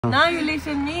Now you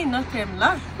listen me, not him,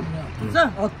 lah. So,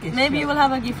 okay. Maybe you will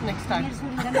have a gift next time.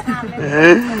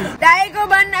 Daigo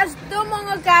bannas to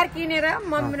mongo car kinera,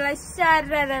 momलाई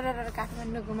sarara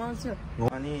Kathmandu घुमाउँछु.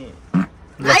 अनि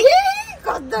Ai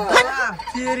कस्तो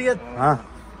serious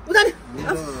उदान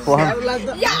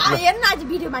या हेर्न आज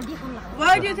भिडियोमा देखाउन लाग्यो.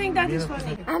 Why do you think that is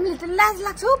funny? हामीले त लाज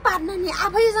लाग्छ हो पार्न नि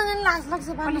आफैसँग लाज लाग्छ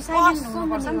पार्न साइलेन्ट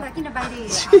हुनुपर्छ नि त किन बाहिर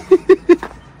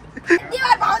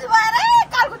दिवार भाउजू भएर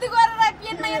कालकुटी गरेर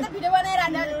पेनमा यहाँ त भिडियो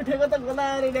बनाइराख्नु उठेको त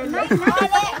गोलारी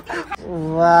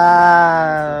वाउ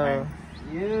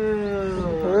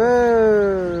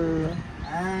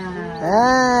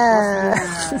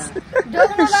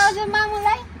डोग्नु भाउजू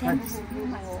मामुलाई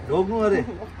ढोग्नु अरे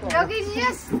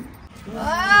डोगिजियस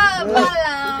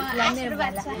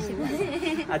आशीर्वाद छ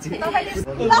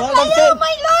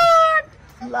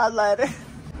लाज लाग्यो रे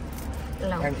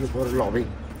Thank you for loving.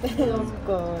 Of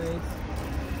course.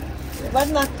 But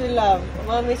not to love.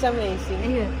 Mom is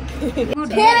amazing.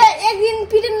 फेर एक दिन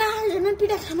पिठा नखाइकन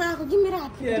पिठा खान आएको कि मेरो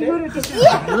हात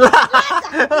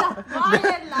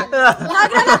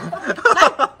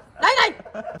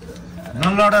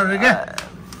नलड रे के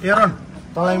एरन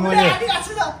तँलाई मैले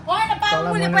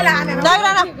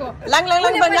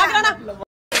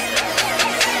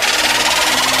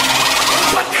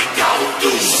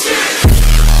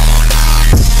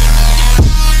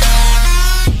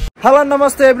Hello,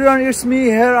 namaste everyone, it's me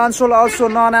here, Anshul, also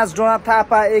known as Donat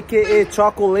Thapa, aka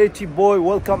Chocolatey boy.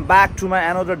 Welcome back to my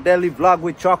another daily vlog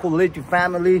with Chocolatey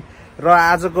family. र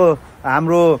आजको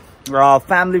हाम्रो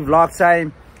family vlog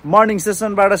चाहिँ morning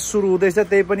session बाट सुरु हुँदैछ,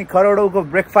 त्यही पनि खरडौको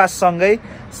ब्रेकफास्ट सँगै.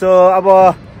 सो अब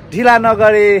ढिला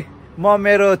नगरी म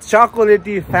मेरो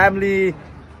Chocolatey family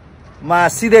मा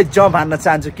सिधै जम्प हान्न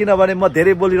चाहन्छु, किनभने म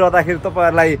धेरै बोलिरहँदाखेरि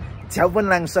तपाईहरुलाई झ्याउ पनि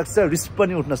लाग्न सक्छ, रिस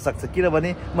पनि उठ्न सक्छ, किनभने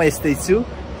म यस्तै छु.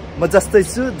 म जस्तै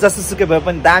छु, जसोसुकै भए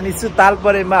पनि दामी छु, ताल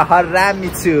परेमा हरामी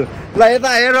छु. ल यता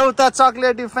हेरौ त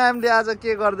Chocolatey family आज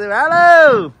के गर्दै.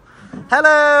 हेलो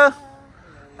हेलो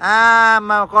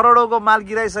आमा करोडौको माल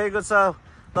गिराइसकेको छ,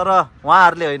 तर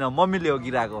उहाँहरुले हैन, मम्मीले हो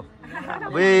गिराको.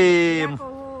 वे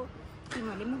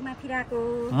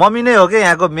मम्मी नै हो के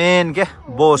यहाँको मेन के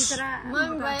बोस.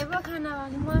 मम भए पो खाना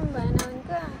मम भएन भने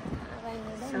त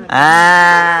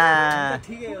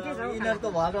ठिकै हो. इनरको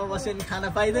भरमा बस्यो नि खाना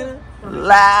पाइदैन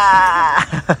ला.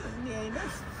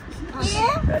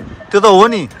 त्यो त हो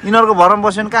नि, इनरको भरमा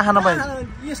बस्यो नि कहाँ खान पाइन्छ.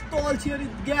 यस्तो अल्छी अनि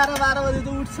 11-12 बजे त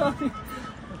उठ्छ.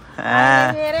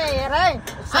 हेरे हेरे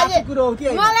साँच्चै कुरो हो कि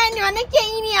मलाई नि भने के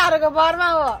यिनीहरुको भरमा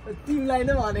हो. तिमीलाई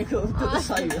नै भनेको त्यो त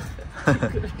सही हो.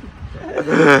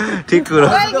 ठीक कुरो.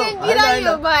 बिरामी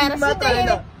भएर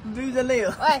सुत्दाखेरि दुईजनै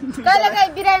हो. कहिले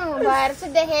कहिले बिरामी भएर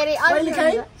सुत्दाखेरि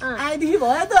आएदेखि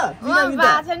भयो त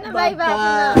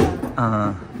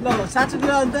ल साँच्चै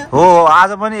कुरा अन्त हो.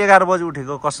 आज पनि 11 बजे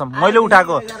उठेको कसम, मैले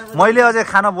उठाएको, मैले अझै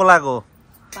खाना बोलाएको.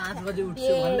 5 बजे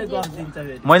उठ्छु भन्दै गफ दिन्छ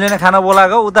फेरि. मैले नै खाना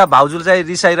बोलाएको, उता भाउजूले चाहिँ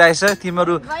रिसाइरहेछ.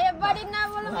 तिमीहरू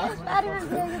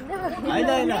हैन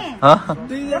हैन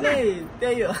दुईजनै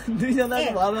त्यही हो.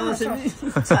 दुईजनाको भरमा बस्यो नि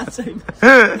साँच्चै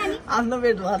आफ्नो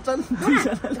पेट भर्छ नि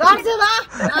गर्छु बा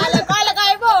अहिले कहिले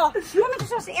गए पो टमेटो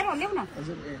सस एरो ल्याउ न.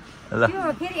 त्यो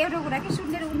फेरि एउटा कुरा के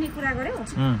सुन्नेर उड्ने कुरा गर्यो.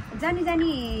 जानी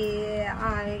जानी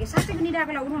साँच्चै पनि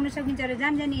डाकोलाई उठाउन सकिन्छ र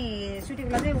जानी जानी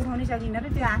सुटेकोलाई चाहिँ उठाउनै सकिन्न र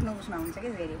त्यो आफ्नो उसमा हुन्छ के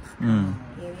फेरि.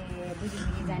 बुझी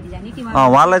जानी जानी तिम्रो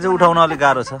उहाँलाई चाहिँ उठाउन अलिक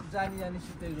गाह्रो छ. जानी जानी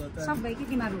सुतेको त सबै के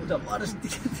तिम्रो जबरजस्ती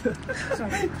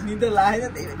निद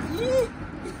लागेन त्यही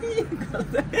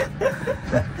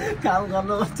काम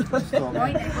गर्नुपर्छ.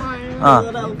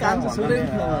 काम सुरै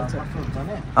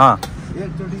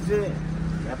एकचोटि चाहिँ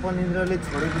ह्याप्पन इन्द्रले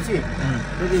छोडेपछि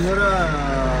त्यतिखेर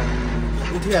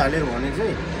उठिहाल्यो भने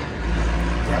चाहिँ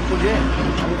झ्याप्पुले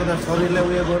अलिकता शरीरलाई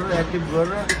उयो गरेर एक्टिभ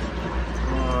गरेर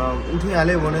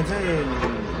उठिहाल्यो भने चाहिँ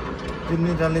त्यो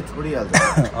निद्राले छोडिहाल्छ.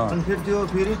 अनि फेरि त्यो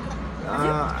फेरि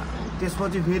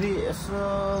त्यसपछि फेरि यसो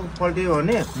पल्ट्यो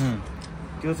भने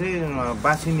त्यो चाहिँ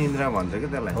बासी निन्द्रा भन्छ कि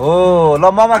त्यसलाई. हो ल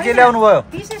ममा के ल्याउनु भयो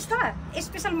विशेष त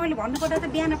स्पेशल मैले भन्नुपर्दा त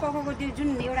बिहान पकाएको त्यो जुन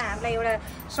एउटा हामीलाई एउटा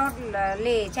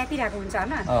सर्टले च्यापिरहेको हुन्छ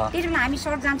होइन, त्यति बेला हामी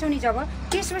सर्ट जान्छौँ नि जब,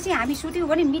 त्यसपछि हामी सुत्यौँ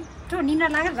भने मिठो निन्द्रा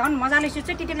लागेर झन् मजाले सुत्छ.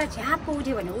 त्यति बेला झ्याप्प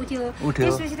उठ्यो भने उठ्यो,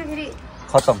 त्यसपछि त फेरि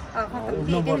खतम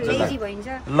लेजी भइन्छ.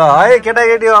 ल है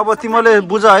केटाकेटी, अब तिमीले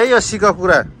बुझ है यो सिक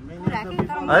कुरा है.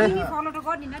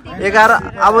 11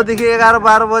 अबदेखि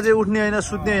 11-12 बजे उठ्ने होइन,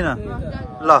 सुत्ने होइन.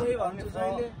 ल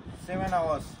 7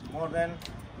 hours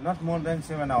not more than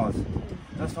 7 hours.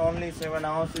 Just only 7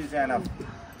 hours is enough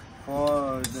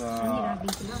for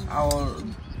our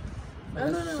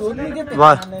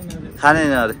खाने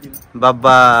अरे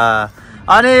बाबा.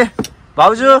 अनि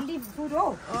भाउजू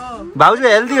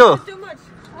हेल्दी हो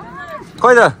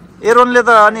खोइ त एरोनले त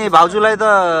अनि भाउजूलाई त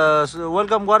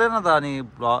वेलकम गरेन त अनि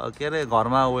के अरे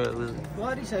घरमा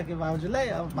गरिसक्यो भाउजूलाई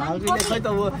अब भाउजूले खै त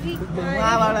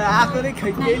उहाँबाट आएको नै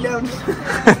खै केही ल्याउनु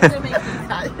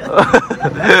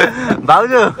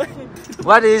भाउजू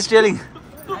what is telling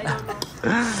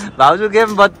भाउजू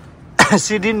came but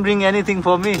she didn't bring anything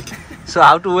for me so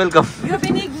how to welcome You've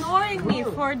been ignoring me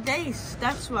for days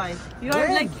that's why you're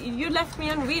like you left me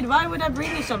on read why would I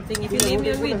bring you something if you leave me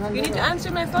on read you need to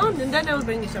answer my phone and then I will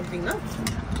bring you something no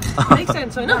makes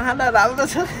sense होइन राम्रो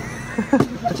छ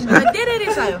धेरै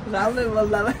रिसायो राम्रै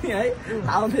बोल्दा पनि है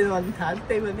आउँदैन भन्ने थाहा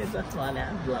त्यही पनि जस्ट भने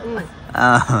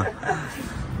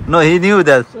no he knew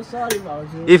that so sorry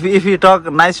भाउजू if he talk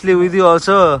nicely with you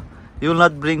also you will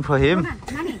not bring for him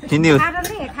he knew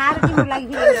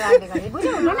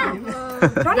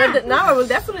now I will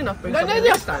definitely not bring something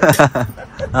next time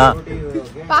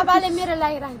पापाले मेरो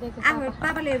लागि राख्दिएको अब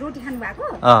पापाले रोटी खानु भएको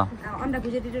अन्डा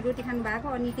भुजेर रोटी खानु भएको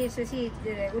अनि त्यसपछि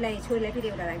उलाई छोरीलाई फेरि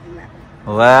एउटा राखिदिनु भएको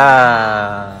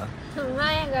वाह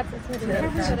माया गर्छ छोरीलाई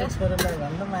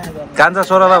भन्दा माया गर्छ कान्छा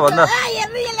छोरालाई भन्दा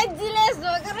हेर्नु यसलाई जिलेस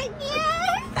भोगेर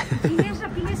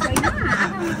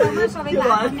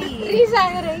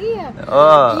रिसाएर कि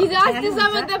हिजो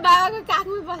अस्तिसम्म त बाबाको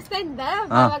काखमा बस्दै नि त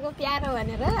बाबाको प्यारो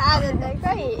भनेर आज त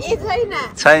खै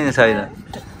छैन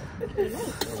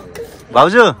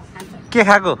भाउजू के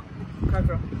खाएको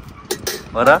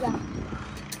हो र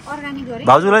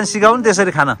भाउजूलाई सिकाउनु नि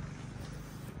त्यसरी खान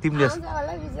तिमीले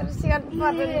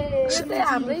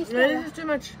too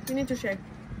much you need to share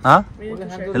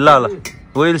ल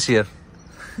विल सेयर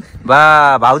बा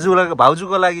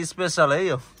भाउजूको लागि स्पेसल है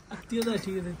यो त्यो त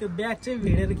ठिक छ त्यो ब्याग चाहिँ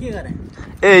भिडेर के गरे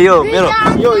ए यो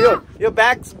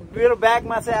ब्याग मेरो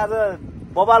ब्यागमा चाहिँ आज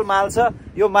बबाल माल छ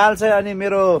यो माल चाहिँ अनि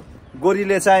मेरो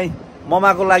गोरीले चाहिँ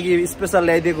ममाको लागि स्पेसल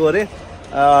ल्याइदिएको अरे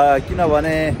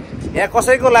किनभने यहाँ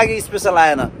कसैको लागि स्पेसल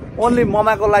आएन ओन्ली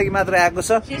ममाको लागि मात्र आएको छ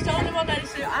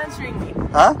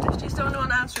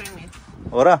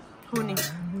हो र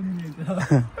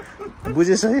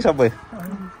बुझेछ है सबै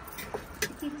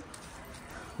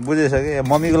बुझेछ कि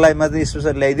मम्मीको लागि मात्रै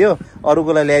स्पेसल ल्याइदियो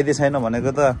अरूको लागि ल्याइदिए छैन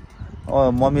भनेको त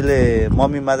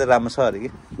मम्मी मात्रै राम्रो छ अरे कि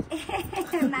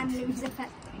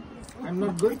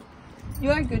You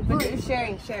are good, but you're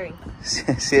sharing.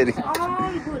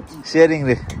 Sharing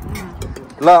रे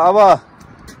ल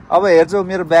अब हेर्छौ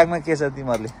मेरो ब्यागमा के छ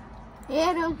तिमीहरूले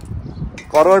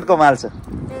करोडको माल छ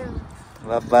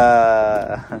बाबा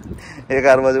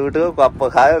 11 बजे उठ्यो कप्प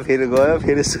खायो फेरि गयो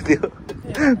फेरि सुत्यो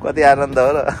कति आनन्द हो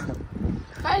र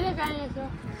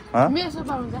मेसो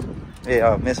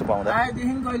पाउँदा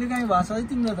आएदेखि कहिले काहीँ भएछ है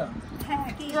तिम्रो त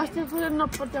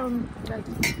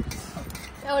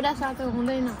एउटा साथो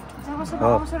हुँदैन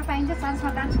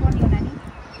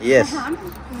यस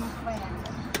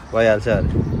भइहाल्छ अरे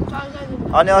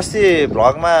अनि अस्ति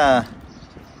भ्लगमा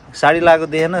साडी लगाएको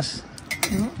देखेनस्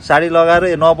साडी लगाएर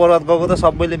नपर्वत गएको त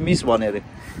सबैले मिस भन्यो अरे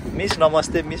मिस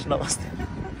नमस्ते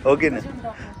हो कि न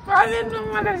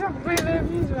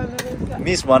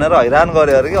मिस भनेर हैरान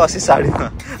गर्यो अरे कि अस्ति साडीमा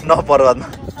नपर्वतमा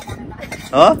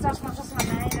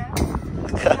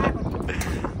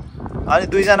अनि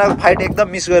दुईजनाको फाइट एकदम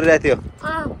मिस गरिरहेको थियो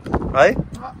है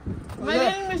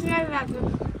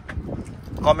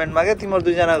कमेन्टमा क्या तिम्रो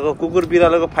दुईजनाको कुकुर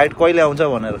बिरालोको फाइट कहिले आउँछ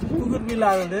भनेर कुकुर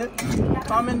बिरालोले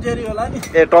टम एन्ड जेरी होला नि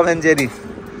ए टम एन्ड जेरी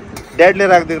ड्याडले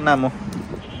राखिदिएको नाम हो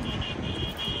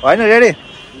होइन ड्याडी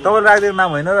तपाईँले राखिदिएको नाम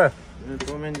होइन र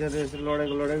टम एन्ड जेरी यसरी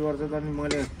लडाइ गर्छ त अनि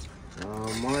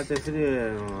मलाई त्यसरी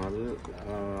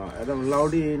एकदम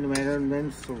लाउडी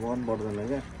इन्भाइरोमेन्ट्स गर्नु पर्दैन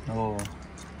क्या हो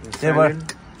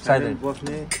साइलेन्ट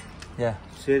बस्ने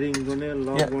सेयरिङ गर्ने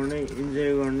लभ गर्ने इन्जोय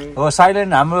गर्ने हो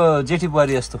साइलेन्ट हाम्रो जेठी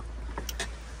बुहारी जस्तो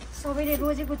सबैले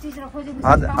रोजेको चिज र खोजेको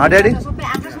सबै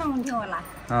आकाशमा हुन्थ्यो होला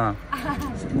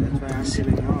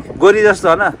गोरी जस्तो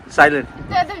हो न साइलेन्ट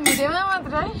त्यो त भिडियोमा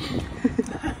मात्र है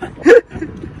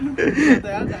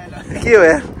के हो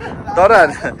यार तर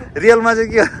रियलमा चाहिँ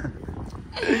के हो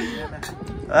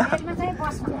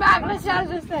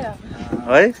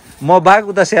है म बाघ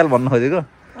उता स्याल भन्नु खोजेको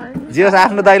जे होस्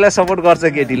आफ्नो दाइलाई सपोर्ट गर्छ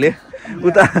केटीले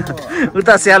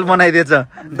उता स्याल बनाइदिएछ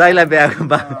दाइलाई बिहा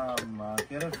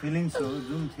के अरे फिलिङ्सहरू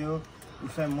जुन थियो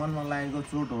उसलाई मनमा लागेको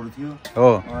चोटहरू थियो हो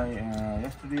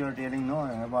yesterday you are telling no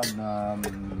about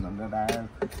that I have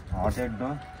hearted no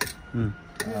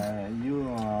you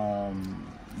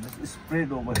just spread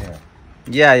over here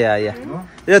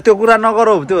या त्यो कुरा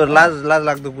नगरौ त्यो लाज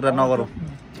लाग्दो कुरा नगरौ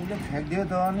उसले फ्याक्दियो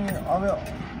त अनि अब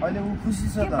अहिले उ खुसी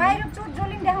छ त बाहिर चोट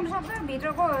जोलिन देखाउन सक्छ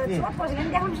भित्रको चोट पसेको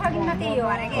देखाउन सकिन्न त्यही हो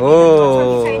अरे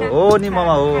हो नि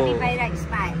मामा हो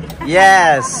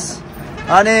यस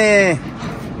अनि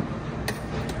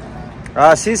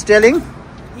she is telling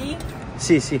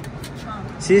she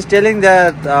She's telling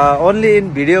that only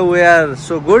in video we are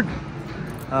so good,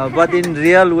 but in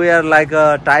real we are like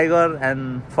a tiger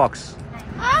and fox,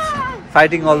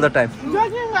 fighting all the time.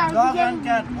 Dog and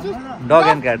cat. Dog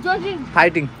and cat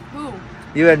fighting. Who?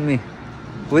 You and me.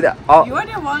 With You're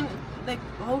the one like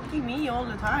poking me all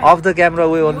the time. off the camera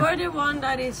we only. You're the one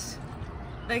that is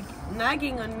like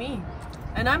nagging on me,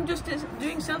 and I'm just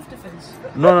doing self-defense.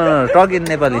 No. Talk in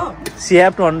Nepali. Oh. She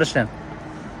have to understand.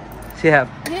 She have.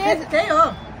 Lion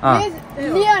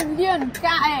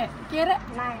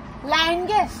lion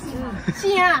guess.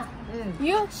 Siha.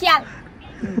 You sial.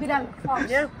 Biral.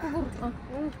 Yeah.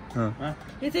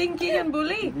 You think he can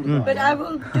bully, but I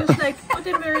will just like put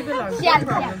him where he belongs. No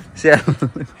problem. Sial.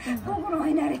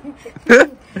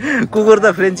 कुकुर त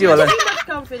फ्रेन्ची होला. Too much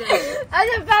confidence.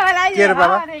 के रे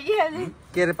बाबा?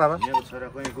 के रे बाबा? मेरो छोरा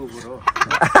पनि कुकुर हो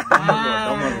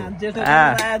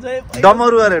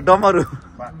डमरु अरे डमरु.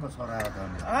 बाघको छोरा हो त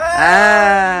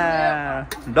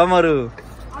डमरु.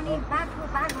 अनि बाघको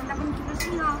बाघभन्दा पनि ठुलो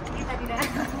सिंह यतातिर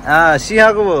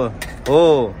सिंहको हो.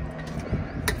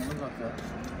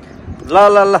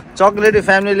 ल चकलेटी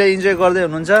फ्यामिलीले इन्जोय गर्दै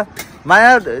हुनुहुन्छ.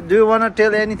 माया, do you want to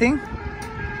tail anything?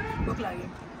 भुक लाग्यो.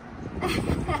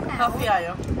 कफी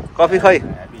आयो. कफी खै?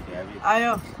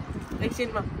 आयो.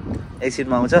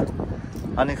 एकछिनमा आउँछ.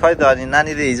 अनि खै त अनि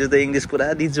नानीले हिजो त इङ्ग्लिस पुरा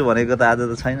दिन्छु भनेको त आज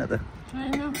त छैन त.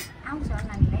 आउँछ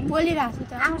नानीलाई बोलिरहेको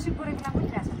छ. आउँछ बोलेको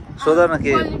बोलिरहेछ सोध न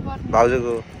के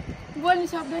भाउजूको. बोल्नु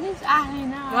सक्दैन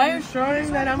आएन. Why are you showing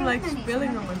that I'm like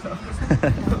spilling on myself?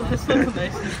 That's so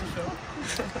nice to show.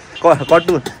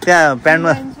 कट्टु त्यहाँ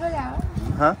प्यान्टमा.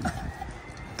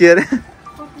 के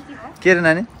अरे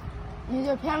नानी?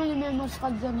 यो फ्यामिली मेम्बर्स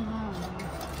कतिजना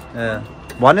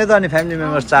भन्यो त अनि फ्यामिली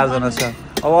मेम्बर्स 4 जना छ.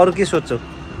 अब अरू के सोध्छौ?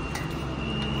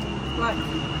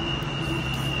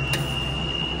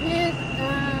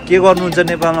 के गर्नुहुन्छ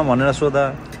नेपालमा भनेर सोध.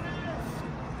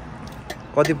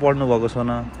 कति पढ्नु भएको छ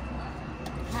न?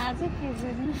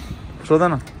 सोध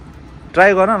न.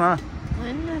 ट्राई गर न.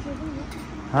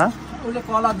 उसले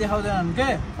कला देखाउँदैनन् के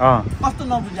कस्तो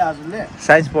नबुझ्यो हजुरले.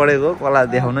 साइन्स पढेको कला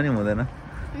देखाउन नि हुँदैन.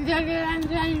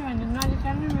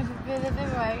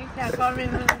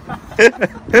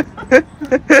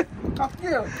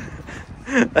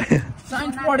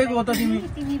 साइन्स पढेको हो त तिमी.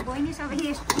 तिमी बहिनी सबै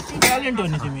ट्यालेन्ट हो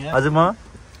नि तिमी. हजुर म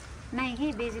नाइ के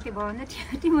बेइज्जती भयो भने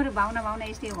तिमीहरू भाउना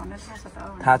यस्तै हो भनेर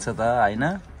थाहा छ त होइन.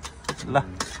 ल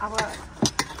अब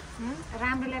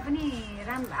राम्रोलाई पनि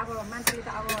अब मान्छेले त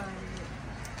अब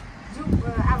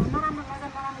नराम्रो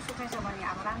सोचाइछ भने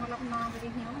अब राम्रोलाई पनि नराम्रो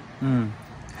देख्ने हो.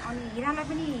 अनि हिरालाई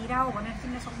पनि हिरा हो भनेर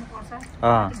चिन्न सक्नुपर्छ.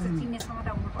 त्यस्तो चिन्ने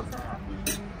क्षमता हुनुपर्छ.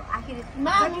 आखिर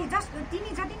तिमी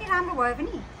जति नै राम्रो भए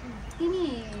पनि तिमी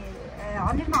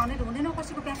 100मा 100 हुँदैनौ.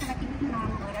 कसैको प्याकेमा तिमी पनि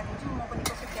नराम्रो भइरहेको हुन्छौ. म पनि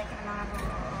कसैको प्याकेमा नराम्रो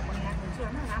भइरहेको हुन्छु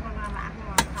होइन. राम्रो आफ्नो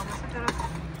ठाउँमा छ. तर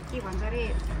के भन्छ अरे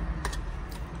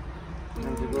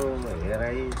मान्छेको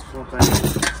हेराइ सोचाइ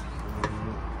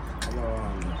अब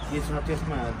के छ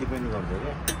त्यसमा डिपेन्ड गर्छ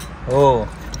क्या. हो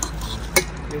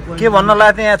के भन्न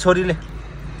लाग्यो यहाँ छोरीले?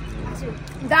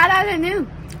 दादाले नि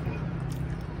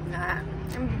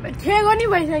ठेगो नि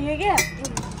भइसक्यो क्या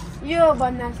यो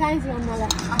भन्दा साइन्स भन्नलाई.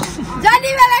 जति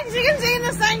बेला सेकेन्ड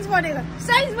साइन्स पढेको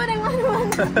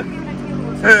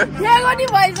ठेगो नि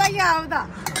भइसक्यो अब त.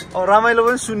 रमाइलो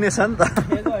पनि सुन्ने छ नि त.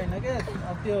 होइन के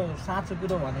त्यो साँचो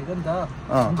कुरो भनेको नि त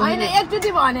होइन.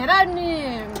 एकचोटि भनेर अनि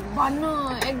भन्नु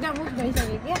एकदम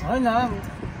भइसक्यो क्या. होइन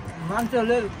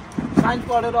मान्छेहरूले साइन्स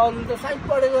पढेर अरूले त साइन्स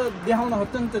पढेको देखाउन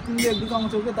खोज्छ नि त. तिमीले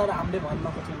लुकाउँछौ कि तर हामीले भन्न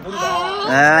खोज्छौँ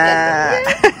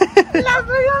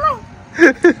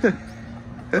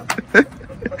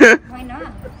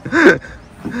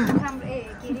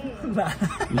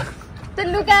त्यो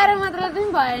लुकाएर मात्र पनि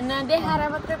भएन, देखाएर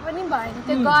मात्र पनि भएन,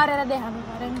 त्यो गरेर देखाउनु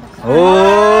पर्यो नि त.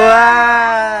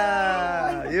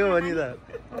 यो हो नि त.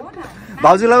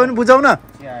 भाउजूलाई पनि बुझाउ न.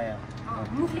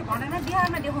 मुखले भनेर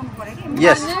बिहारमा देखाउनु पर्यो कि.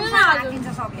 Yes.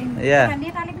 Yeah.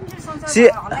 नेताले पनि संसार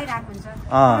हल्लाइरहेको हुन्छ.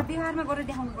 बिहारमा गएर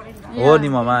देखाउनु पर्यो नि त. हो नि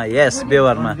मामा. यस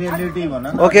व्यवहारमा. रियलिटी भन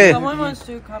न. Okay. Someone wants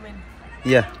to come in.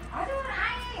 Yeah.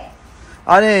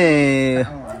 अनि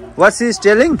what she is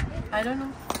telling? I don't know.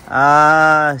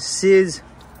 She is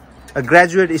a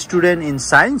graduate student in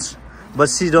science, but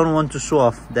she don't want to show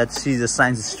off that she is a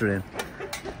science student.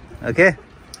 Okay?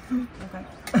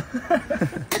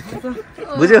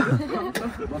 बुझ्यो?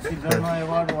 But she don't know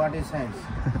about what is science.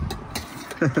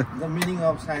 The meaning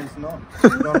of science, no?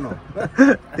 You don't know.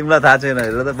 तिमीलाई थाहा छैन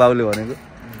हेर त बाउले भनेको,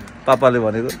 पापाले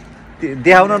भनेको.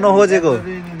 देखाउन नखोजेको.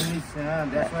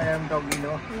 That's why I'm talking,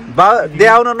 no?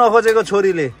 देखाउन नखोजेको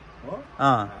छोरीले.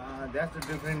 That's a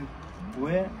different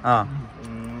way.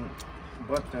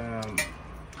 But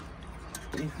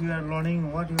If you are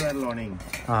learning, what you are learning?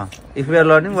 If you are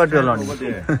learning, what you are learning? Over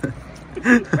there.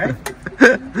 Right?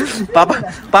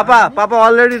 Papa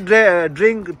already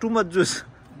drink too much juice.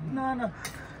 No.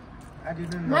 I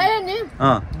didn't know. मैले नि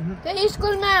त्यो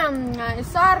स्कुलमा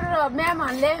sir र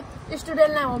म्यामहरुले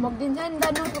स्टुडेन्टलाई homework दिन्छ नि त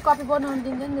note copy बनाउन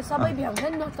दिन्छ नि सबै भ्याउँछ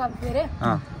नि नोट कपी फेरि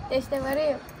त्यस्तै गरी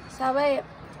सबै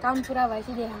काम पुरा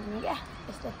भएपछि देखाउने क्या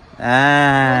त्यस्तै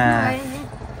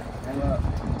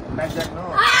Like that, no?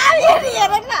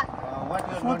 हेर न What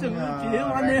you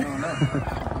are learning?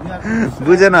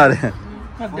 बुझेन अरे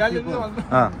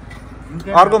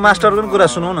अर्को मास्टरको पनि कुरा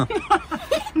सुनौ न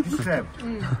Describe.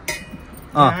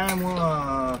 I'm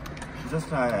just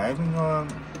having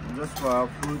just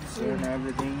fruits and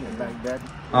everything like that.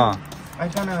 I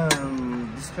can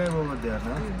describe over there,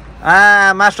 no?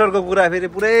 मास्टरको कुरा फेरि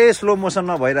पुरै स्लो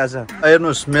मोसनमा भइराछ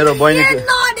हेर्नुस् मेरो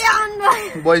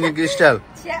बहिनीको स्टाइल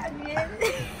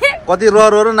कति र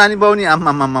नानी बाउनी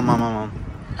आम्मा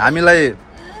हामीलाई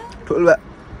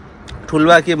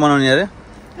ठुलबा के बनाउने अरे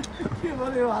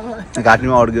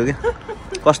घाँटीमा अड्क्यो के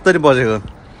कसरी बजेको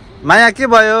माया के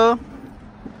भयो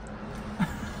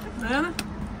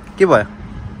के भयो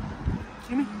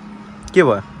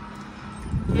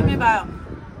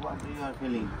What you are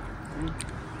feeling?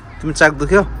 तिमी चाक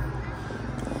दुख्यो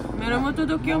मेरो मुटु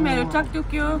दुख्यो मेरो चाक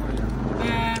दुख्यो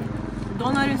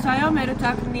दोनो रिसायो मेरो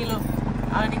चाक निलो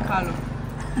अनि कालो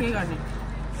के गर्ने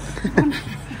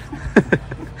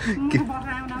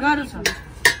गाह्रो छ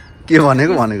के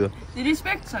भनेको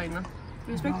रिस्पेक्ट छैन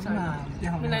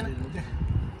मिलेन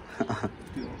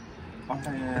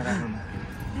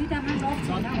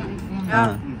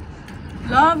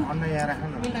लभ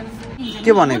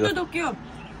के भनेको मुटु दुख्यो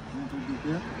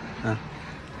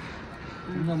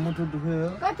मुटु दुख्यो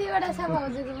कतिवटा छ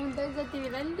भाउजूको मुटु जति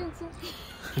बेला नि दुख्छ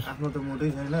आफ्नो त मुटै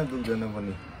छैन दुख्दैन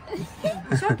पनि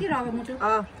सकिरहेको मुटु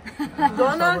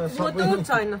दोनो मुटु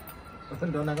छैन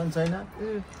डोनाको पनि छैन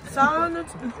सानो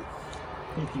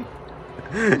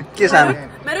के सानो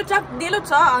मेरो चाक दिलो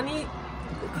छ अनि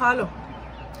खालो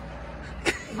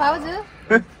भाउजू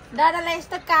दादालाई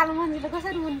यस्तो कालो मान्छेले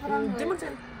कसरी मन पराउनु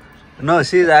No,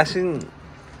 she's asking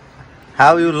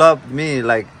how you love me,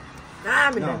 like.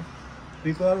 No.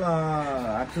 People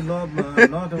have to love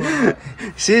not.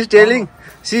 She's telling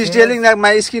that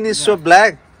my skin is so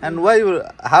black, and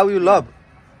how you like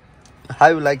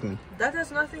me. That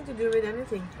has nothing to do with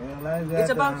anything. Like that, It's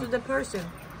about the person.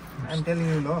 I'm telling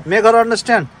you, no. Make her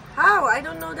understand. How? I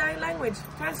don't know their language.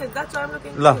 Translate. That's what I'm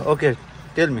looking for. Okay,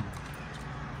 tell me.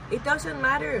 It doesn't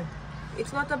matter.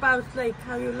 It's not about like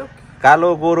how you look.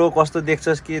 कालो गोरो कस्तो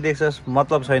देख्छस् के देख्छस्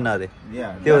मतलब छैन अरे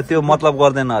त्यो मतलब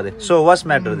गर्दैन अरे सो व्हाट्स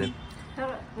म्याटर देन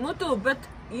मुटु but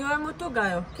you are मुटु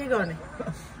गायो के गर्ने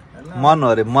मन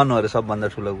अरे सबभन्दा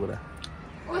ठुलो कुरा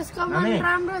उसको मन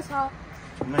राम्रो छ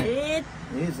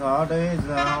His heart is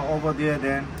over there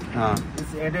then.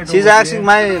 She's asking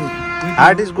my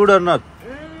heart is good or not.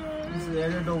 It's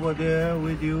added over there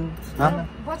with you.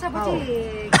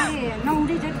 बच्चापछि के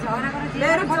नउडी जति झगडा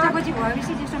गरेर बच्चापछि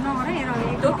भएपछि त्यस्तो नगरे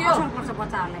असर पर्छ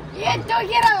बच्चाहरूलाई ए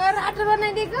टोकेर रातो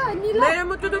बनाइदिएको निलो मेरो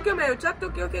मुटु दुख्यो मेरो चाक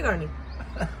दुख्यो के गर्ने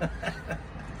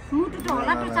मुटु त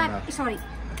होला त्यो चाक सरी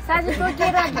साझे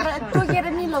टोकेर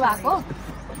निलो भएको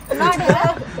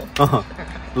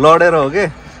लडेर हो के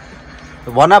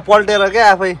भना पल्टेर के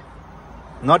आफै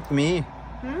not me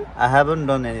I haven't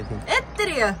done anything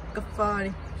एत्रिया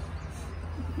गफारी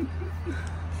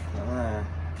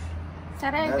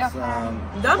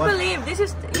Don't believe. This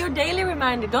is your daily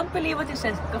reminder. Don't believe what it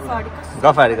says.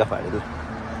 गफाडी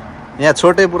यहाँ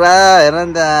छोटे पुरा हेर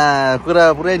नि त्यहाँ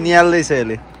कुरा पुरै निहाल्दैछ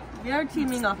यसले You're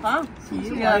teaming up, huh?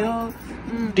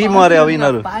 Team अरे अब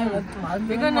यिनीहरू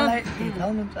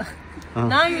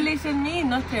Now you listen me,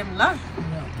 not him, la.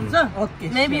 So, okay,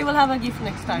 maybe you will have a gift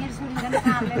next time.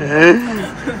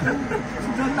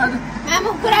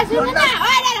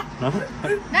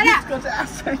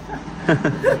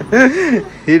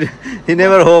 He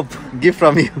never hope gift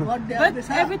from you. But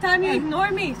every time you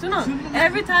ignore me,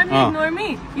 every time you ignore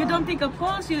me, you don't pick up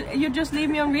calls, you just leave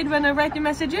me on read when I write you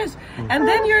messages. And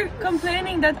then you're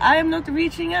complaining that I am not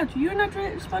reaching out. You're not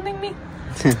responding me.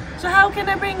 So how can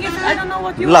I bring gift? I don't know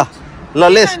what you want. ल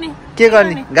lace के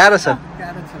गर्ने गाह्रो छ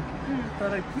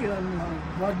तर के गर्नु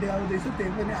birthday आउँदैछ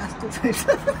त्यही पनि आस्तो छैन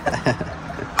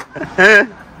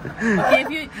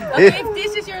Okay, if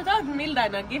this is your thought,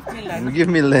 मिल्दैन गिफ्ट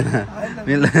मिल्दैन.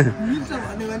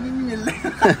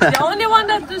 The only one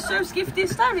that deserves gift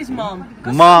this time is mom.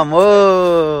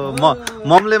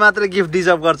 ममले मात्र गिफ्ट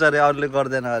डिजर्भ गर्छ अरे अरूले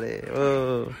गर्दैन अरे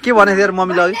के भने थिए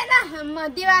मम्मीले अघि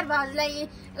दिवार भाउजूलाई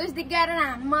उस दिगाएर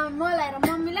मलाई र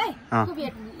मम्मीलाई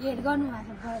एड गर्नु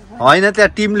भएको छ होइन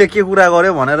त्यहाँ टिमले के कुरा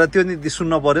गर्यो भनेर त्यो नि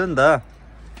सुन्न पर्यो नि त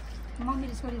मम्मी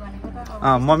र छोरी भनेको त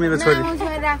मम्मी र छोरी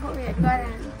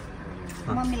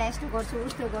मम्मीलाई यस्तो गर्छु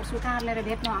उस्तो गर्छु कहाँ लिएर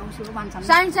भेट्न आउँछु भन्छन्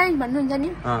साइन्स साइन्स भन्नुहुन्छ नि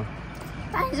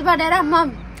साइन्स पढेर म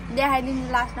देखाइदिनु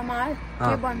लास्टमा है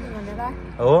के भन्छु भनेर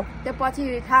हो त्यो पछि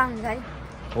थाहा हुन्छ है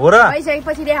हो र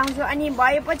पैसापछि देखाउँछु अनि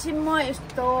भएपछि म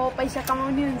यस्तो पैसा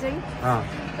कमाउने हुन्छ कि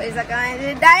पैसा कमाएर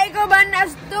दाइको भन्दा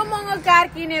यस्तो महँगो कार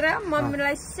किनेर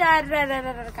मम्मीलाई सारा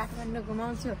काठमाडौँ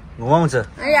घुमाउँछ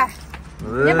या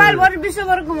नेपालभर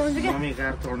विश्वभर घुमाउँछु कि मम्मी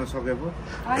कार चढ्न सके पो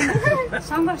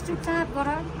सङ्घर्ष चुपचाप गर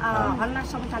हल्ला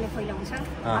सबैले फैलाउँछ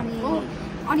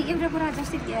अनि एउटा कुरा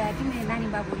जस्तै तिमीले नानी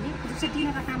बाबुले जस्तै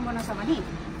 3वटा काम गर्न छ भने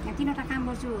 3वटा काम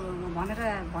गर्छु भनेर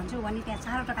भन्छु भने त्यहाँ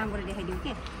 4वटा काम गरेर देखाइदिउँ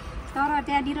के तर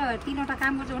त्यहाँनिर 3वटा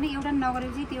काम गर्छु भने एउटा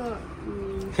नगरेपछि त्यो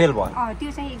फेल भयो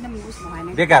त्यो चाहिँ एकदम उस भएन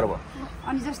बेकार भयो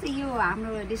अनि जस्तै यो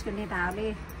हाम्रो देशको नेताहरूले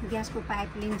ग्यासको पाइप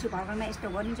लिन्छु घरमा यस्तो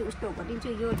गरिदिन्छु उस्तो गरिदिन्छु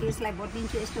यो देशलाई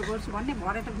बदलिन्छु यस्तो गर्छु भन्ने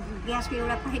भरे त ग्यासको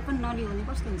एउटा पाइप पनि नलियो भने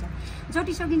कस्तो हुन्छ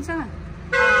जति सकिन्छ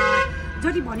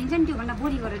जति भनिन्छ नि त्योभन्दा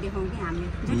बढी गरेर देखाउँ कि हामीले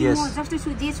जति म जस्तो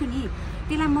छु जे छु नि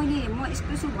त्यसलाई म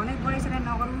यस्तो छु भने बढाइसकेर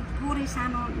नगरौँ थोरै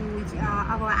सानो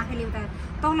अब आफैले एउटा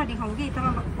तल देखाउँ कि तर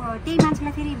त्यही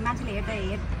मान्छेलाई फेरि मान्छेले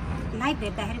लाइभ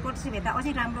हेर्दाखेरि प्रत्यक्ष हेर्दा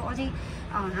अझै राम्रो अझै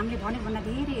हामीले भनेको भन्दा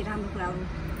धेरै राम्रो कुराहरू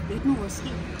भेट्नुहोस्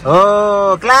कि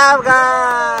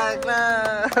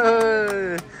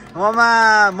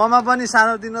ममा पनि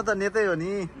सानोतिनो त नेतै हो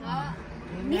नि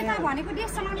नेता भनेको देश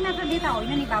चलाउने मात्र नेता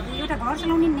होइन नि बाबु एउटा घर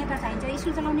चलाउने नेता चाहिन्छ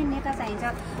स्कुल चलाउने नेता चाहिन्छ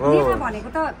नेता भनेको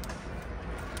त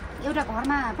एउटा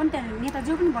घरमा पनि त नेता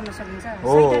जो पनि बन्न सकिन्छ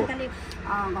सही तरिकाले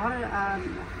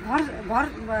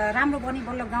घर राम्रो बन्ने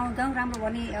बल्ल गाउँ राम्रो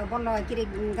बन्ने बल्ल के अरे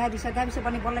गाविस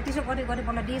बन्ने बल्ल त्यसो गरे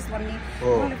बल्ल देश बन्ने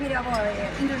बल्ल फेरि अब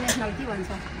इन्टरनेसनल के भन्छ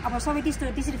अब सबै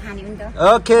त्यसरी खाने हो नि त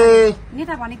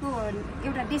नेता भनेको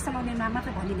एउटा देश चलाउने मात्र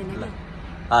भनिँदैन कि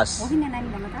हो कि नानी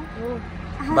भन्न त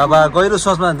बाबा गहिरो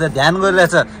सोचमा ध्यान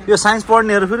गरिरहेछ यो साइन्स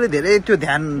पढ्नेहरू फेरि धेरै त्यो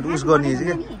ध्यान उस गर्ने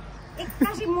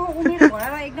एक्कासी म उमेर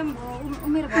भएर एकदम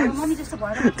उमेर भएर मम्मी जस्तो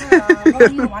भएर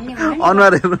भन्ने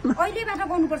अनुहार अहिलेबाट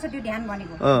गर्नुपर्छ त्यो ध्यान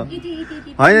भनेको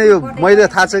होइन यो मैले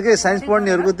थाहा छ कि साइन्स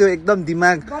पढ्नेहरूको त्यो एकदम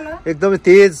दिमाग एकदमै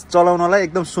तेज चलाउनलाई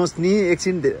एकदम सोच्ने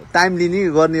एकछिन टाइम लिने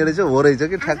गर्ने रहेछ हो रहेछ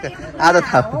कि ठ्याक्क आज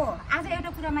थाहा हो आज एउटा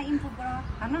कुरामा इम्प्रुभ गर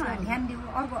होइन ध्यान दिऊ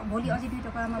अर्को भोलि अझै 2टा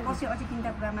कुरामा बस्यो अझै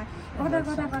 3टा कुरामा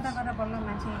गर्दा बल्ल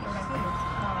मान्छे एउटा के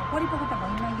परिपक्वता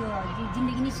भएन यो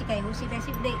जिन्दगी नै सिकाइ हो सिक्दै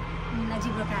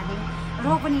जिब्रो काट्यो र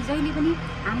पनि जहिले पनि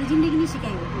हाम्रो जिन्दगी नै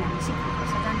सिकाइ हो हामीले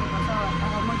सिक्नुपर्छ जान्नुपर्छ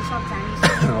अब मैले सब जाने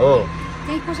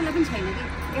केही कसैलाई पनि छैन कि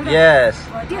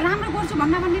त्यो राम्रो गर्छु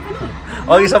भन्ने पनि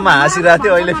अघिसम्म हाँसिरहेको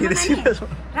थियो अहिले फेरि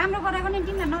राम्रो गरेको नि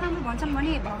तिमीलाई नराम्रो भन्छन्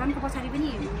भने भगवान्को पछाडि पनि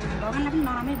भगवान्लाई पनि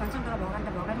नराम्रै भन्छन् तर भगवान् त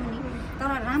भगवान् हो नि तर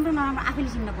राम्रो नराम्रो आफैले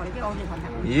चिन्न पर्यो कि अरूले भन्दा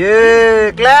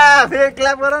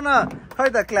क्ल्याप गर न खै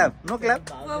त क्ल्याप नो क्ल्याप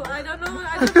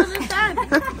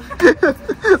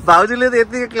भाउजूले त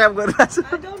यतिकै क्ल्याप गरिरहेछ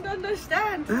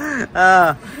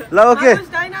ल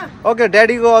ओके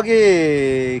ड्याडीको अघि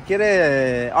के अरे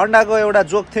अन्डाको एउटा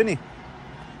जोक थियो नि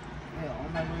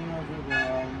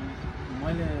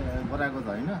मैले गराएको त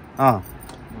होइन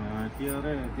के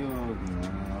अरे त्यो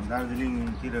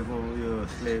दार्जिलिङतिरको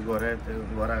उयोले गरे त्यो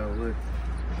गराएको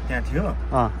त्यहाँ थियो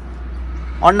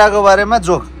अन्डाको बारेमा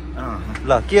जोक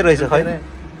ल के रहेछ खै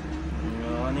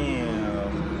अनि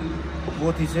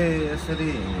पोथी चाहिँ यसरी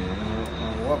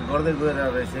वक गर्दै गएर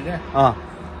रहेछ क्या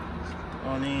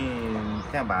अनि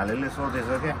त्यहाँ भालेले सोधेछ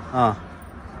क्या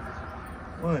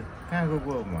ओ कहाँ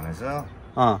गएको भनेछ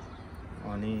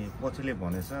अनि पछिले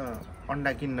भनेछ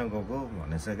अन्डा किन्न गएको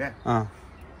भनेछ क्या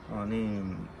अनि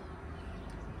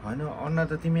होइन अन्डा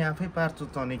त तिमी आफै पार्छौ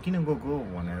त अनि किन गएको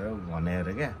भनेर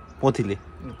क्या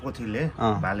पोथीले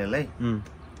भालेलाई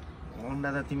अन्डा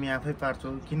त तिमी आफै पार्छौ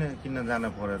किन जान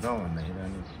पर्यो त भन्दाखेरि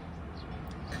अनि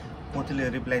पोथीले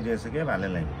रिप्लाई दिएछ क्या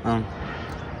भालेलाई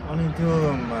अनि त्यो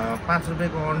 5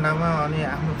 रुपियाँको अन्डामा अनि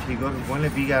आफ्नो फिगर मैले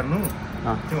बिगार्नु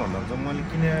त्यो भन्दा त मैले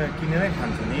किनेरै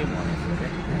खान्छु नि भनेको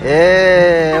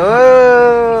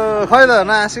खै त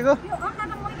नहाँसेको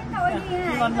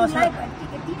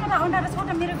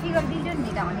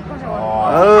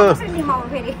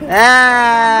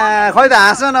खै त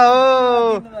हाँस न हो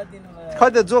खै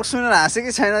त जोक सुनेर हाँसे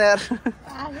कि छैन यार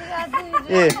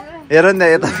हेर नि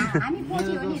यता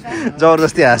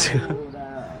जबरजस्ती हाँस्यो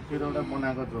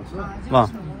बनाएको जोक छ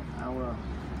अब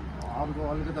अर्को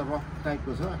अलिकति रफ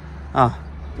टाइपको छ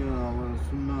त्यो अब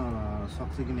सुन्न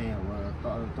सक्छ कि नै अब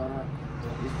तर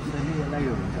स्पेसली यसलाई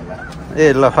हुन्छ ए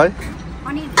ल खै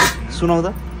सुनाउ त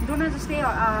डोना जस्तै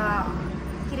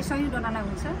के अहिले सहयोग गर्नलाई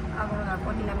हुन्छ अब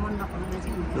पतिलाई मन नपर्ने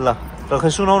चाहिँ ल त खै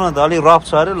सुनाउ न त अलिक रफ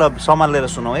छ अरे ल सामान लिएर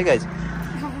सुनाउ है गाइज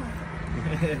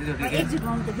एकजुट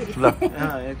हुनु त फेरि ल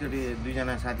एकचोटि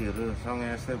दुईजना साथीहरूसँग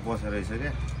यस्तै बसेर रहेछ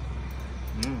क्या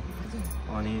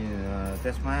अनि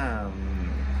त्यसमा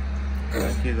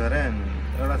के गरेँ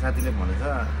एउटा साथीले भनेछ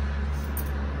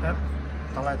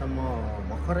तँलाई त म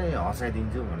भर्खरै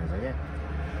हँसाइदिन्छु भनेछ क्या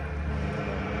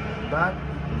बात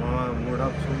म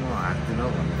मुडअप छु म हाँस्दिनँ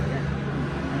भनेछ क्या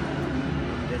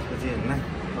त्यसपछि होइन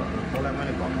तँलाई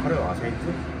मैले भर्खरै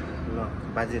हँसाइदिन्छु ल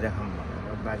बाजी राखौँ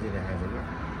भनेर बाजी राखेको क्या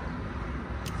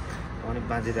अनि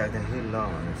बाजी राख्दाखेरि ल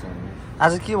भनेछ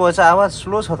आज के भएछ आवाज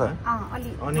स्लो छ त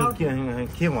अनि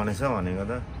के भनेछ भनेको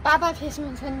त पापा फेसमा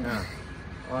छ नि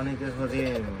अनि त्यसपछि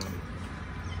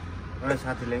एउटा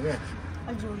साथीले क्या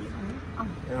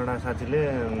एउटा साथीले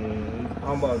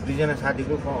अब दुईजना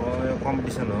साथीको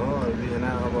कम्पिटिसन हो दुईजना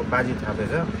अब बाजी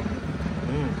थापेछ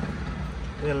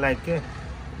यसलाई के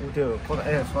त्यो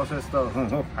ए ससेज त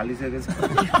फालिसकेको छ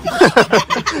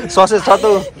ससेज छ त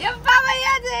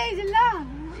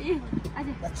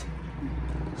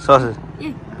sausage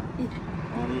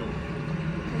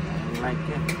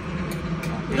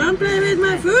Don't play with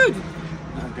my food.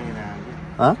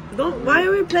 Huh? Why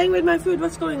are we playing with my food?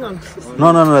 What's going on?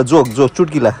 No, joke,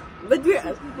 chutkila. But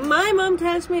my mom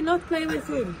tells me not play with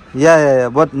food. Yeah,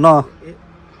 but no.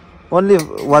 Only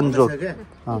one joke.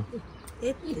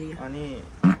 अनि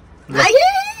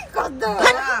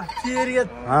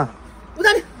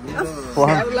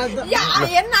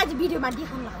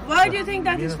Why do you think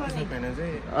that is funny?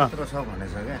 यत्रो छ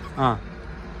भनेछ क्या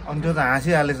अनि त्यो त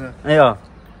हाँसिहालेछ ए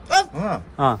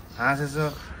हाँसेछ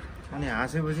अनि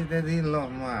हाँसेपछि त्यहाँदेखि ल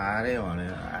म हारेँ भने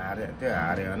त्यो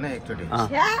हाऱ्यो भने एकचोटि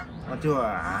त्यो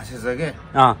हाँसेछ क्या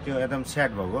त्यो एकदम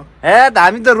स्याड भएको ए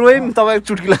हामी त रोयौँ तपाईँको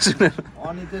चुट्किला सुनेर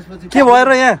अनि त्यसपछि के भयो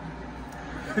र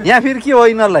यहाँ फेरि के हो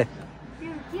यिनीहरूलाई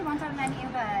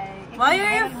Why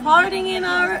are you farting in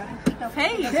our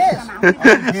face?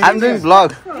 I'm doing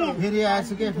vlog. फेरि आएछ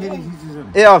क्या फेरि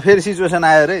सिचुएसन ए फेरि सिचुएसन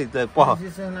आयो रे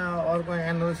सिचुएसन अर्को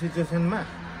एनुअल सिचुएसनमा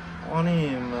अनि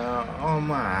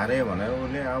म हारेँ भनेर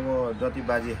उसले अब जति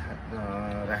बाजी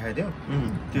राखेको थियो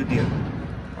त्यो दियो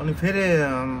अनि फेरि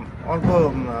अर्को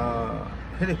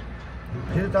फेरि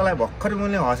तँलाई भर्खरै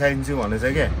मैले हँसाइदिन्छु भनेछ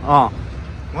क्या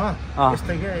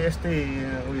यस्तै क्या यस्तै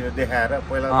उयो देखाएर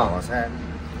पहिला त हँसायो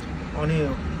अनि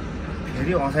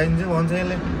फेरि हँसाइदिन्छु भन्छ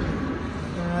यसले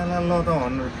ल त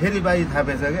भन्नु फेरि बाजी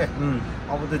थापेछ क्या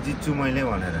अब त जित्छु मैले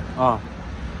भनेर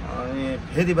अनि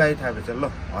फेरि बाजी थापेछ ल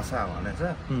हँसा भनेछ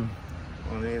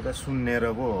अनि त सुन्नेर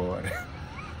पो हो अरे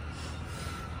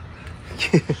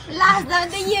लास्ट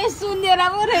त यो सुनेर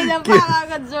पो रहेछ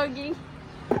पापाको जोकिङ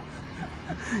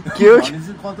के हो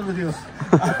कत्रो थियो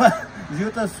यो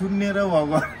त सुन्नेर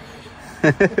भएको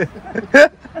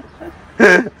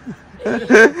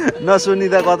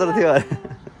नसुनिदा कत्रो थियो अरे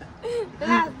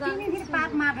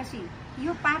पार्क मार्दैछ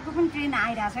यो पार्कको पनि ट्रेन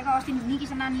आइरहेछ क्या अस्ति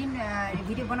निकिसन नानीले पनि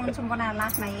भिडियो बनाउँछौँ बनाएर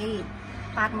लास्टमा यही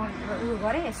पार्कमा उयो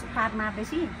गरेँ पार्क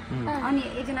मार्दैछ अनि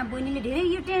एकजना बहिनीले धेरै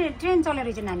यो ट्रेन चलेर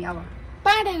रहेछ नानी अब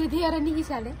पाडेको थियो र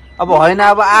निकिसाले अब होइन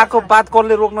अब आएको पात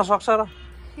कसले रोक्न सक्छ र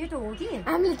त्यो त हो कि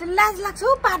हामीले त लाज लाग्छ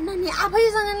हौ पार्न नि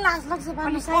आफैसँग लाज लाग्छ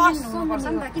पार्न साइलेन्ट हुनुपर्छ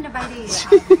नि त किन बाहिर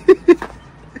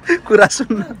कुरा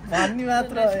सुन्नु भन्ने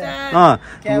मात्र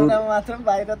क्यामेरा मात्र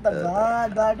बाहिर त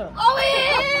बाटो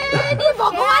नि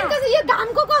भगवानको यो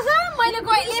घामको कसम मैले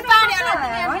कहिले पाडे होला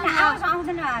होइन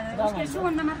आउँदैन उसको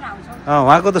सुगन्ध मात्र आउँछ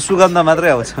उहाँको त सुगन्ध मात्रै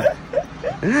आउँछ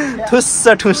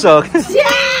ठुस हो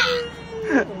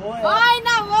होइन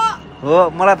हो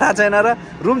मलाई थाहा छैन र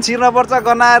रुम छिर्न पर्छ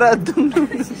गनाएर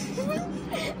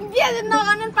बिहा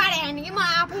नगर्नु पाडे होइन कि म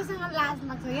आफैसँग लाज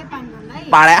लाग्छ के पाड्नलाई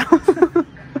पाड्या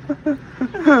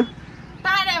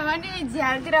पाडे भने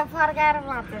झ्यालतिर फर्काएर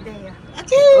पर्छ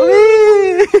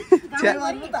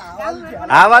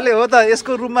हावाले हो त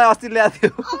यसको रुममा अस्ति ल्याएको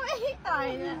थियो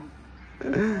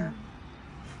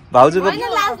भाउजूको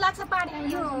लाज लाग्छ पाडे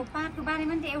यो पार्कको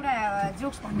बारेमा नि एउटा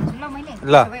जोक्स भन्छु ल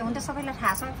मैले हुन त सबैलाई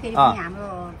थाहा छ फेरि पनि हाम्रो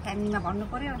फ्यामिलीमा भन्नु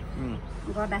पर्यो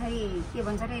गर्दाखेरि के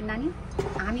भन्छ अरे नानी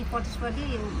हामी प्रतिस्पर्धी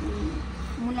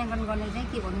मूल्याङ्कन गर्ने चाहिँ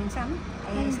के भन्नुहुन्छ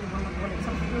यसरी बोलेको छ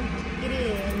के अरे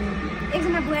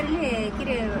एकजना बुहारीले के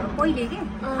अरे पहिले के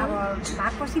अब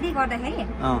भात पसिँदै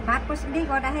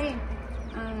गर्दाखेरि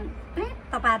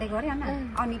तपाईँ गऱ्यो होइन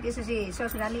अनि त्यसपछि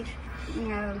ससुराले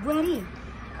बुहारी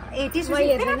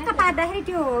त्यसपछि पार्दाखेरि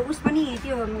त्यो उस पनि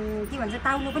त्यो के भन्छ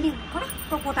ताउलो पनि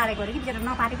खडक्क कोतारे गऱ्यो कि बिचरा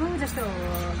नपारेको जस्तो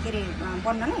के अरे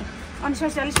बन्नलाई अनि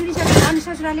ससुराले सुनिसक्यो अनि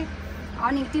ससुराले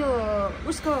अनि त्यो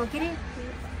उसको के अरे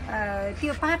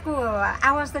त्यो पाठको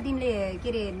आवाज त तिमीले के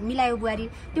अरे मिलायो बुहारी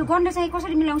त्यो गन्ध चाहिँ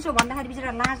कसरी मिलाउँछौ भन्दाखेरि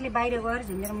बिचरा लाजले बाहिर गएर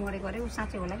झुन्डेर मरेको अरे उ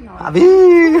साँच्चै होला नि अबे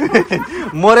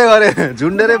मरे गरे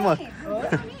झुन्डेरै मर्यो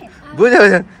बुझ्यो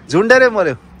झुन्डेरै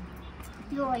मर्यो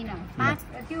त्यो होइन पाठ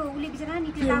त्यो उले बिचरा नि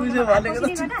त्यो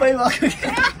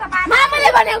मामाले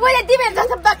भने गयो तिमीहरु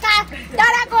जस्तो बक्का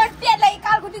डाँडाको पेटलाई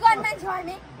कालकुती गर्ने मान्छे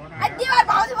भने दिवार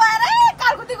भाउजू भएर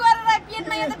कालकुती गरेर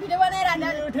पेटमा यो त भिडियो बनाइराख्नु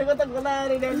उठेको त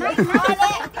गोलाएर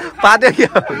पादे के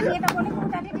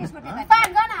पाठ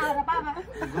गर्न आएर बाबा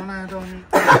गनाए त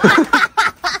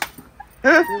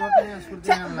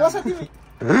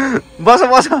बस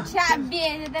बस छ्याबे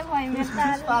त भयो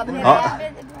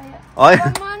मेरो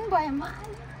मन भयो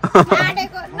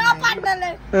पाडेको नपाड्नले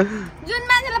जुन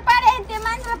मान्छेले पाडे त्यो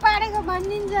मान्छेले पाडेको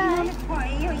भनिदिन्छ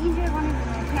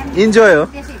इन्जोय हो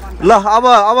ल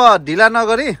अब ढिला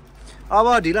नगरी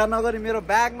मेरो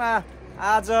ब्यागमा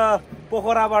आज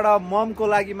पोखराबाट ममको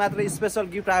लागि मात्र स्पेशल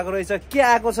गिफ्ट आएको रहेछ के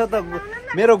आएको छ त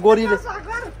मेरो गोरीले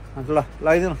ल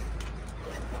लगाइदिनु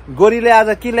गोरीले आज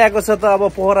के ल्याएको छ त अब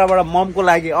पोखराबाट ममको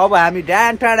लागि अब हामी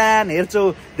ड्यान टाडान हेर्छौँ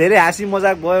धेरै हाँसी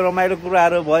मजाक भयो रमाइलो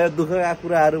कुराहरू भयो दुःखका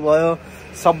कुराहरू भयो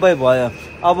सबै भयो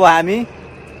अब हामी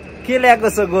के ल्याएको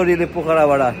छ गोरीले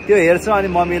पोखराबाट त्यो हेर्छौँ अनि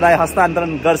मम्मीलाई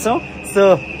हस्तान्तरण गर्छौँ सो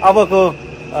अबको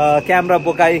क्यामेरा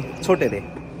बोकाई छोटे रे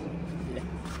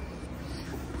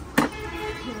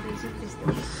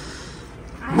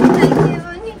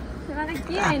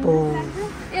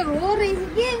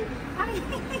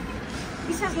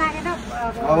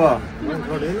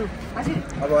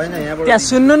त्यहाँ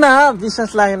सुन्नु न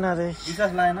विश्वास लागेन अरे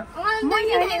विश्वास लागेन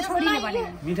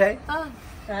मिठाई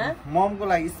ममको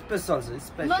लागि स्पेशल छ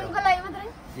स्पेशल ममको लागि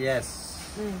मात्रै यस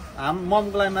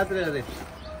ममको लागि मात्रै अरे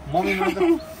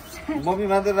मम्मी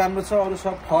मात्रै राम्रो छ अरू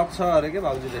सब फक छ अरे के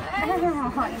भाउजूले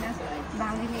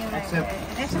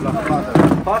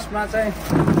फर्स्टमा चाहिँ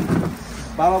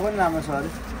बाबा पनि राम्रो छ अरे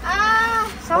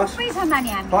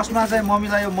फर्स्टमा चाहिँ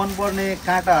मम्मीलाई यो मनपर्ने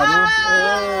काँटाहरू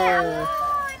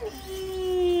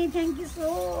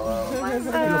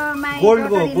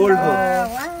गोल्डको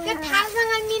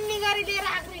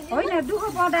होइन दुःख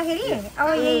पाउँदाखेरि अब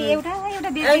एउटा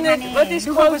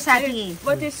दुःखको साथी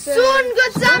सुनको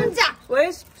चम्चा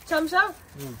Where's Chamsa?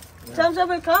 Chamsa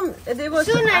will come. They was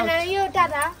सुन हैन यो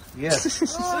दादा यस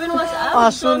Soon was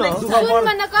out. सुन हो सुन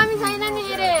भन्दा कमी छैन नि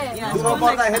रे दुःख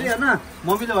पर्दाखेरि हैन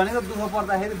मम्मीले भनेको दुःख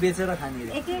पर्दाखेरि बेचेर खाने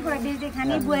रे एक बेच्दै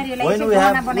खाने बुहारीलाई When चाहिँ we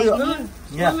खाना have बनाइदिने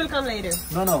Soon will come later.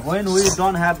 no when we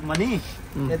don't have money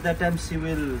at that time she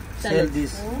will sell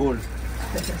this gold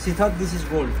she thought this is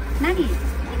gold नानी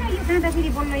किन यो खाँदाखेरि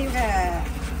बल्ल एउटा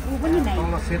उ पनि नै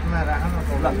तल सेटमा राख न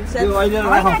तल त्यो अहिले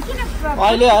राखौँ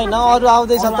अहिले होइन अरू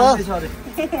आउँदैछ त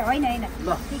होइन होइन ल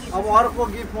अब अर्को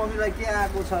गिफ्ट मम्मीलाई के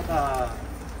आएको छ त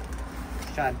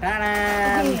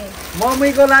टाटान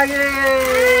मम्मीको लागि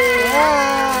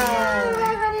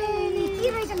के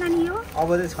रहेछ नानी यो अब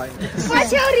चाहिँ छैन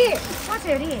पछ्यौरी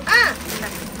पछ्यौरी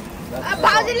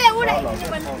भाउजूले उडाइदिनु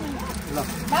भन्नु ल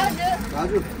भाउजू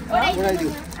भाउजू उडाइदिउ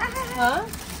Huh?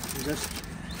 जस्ट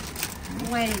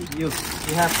बुहारी you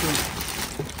have to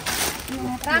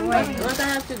What I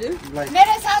have to do? like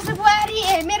मेरो सासु बुहारी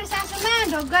मेरो सासुमा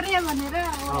ढोक गर्ने भनेर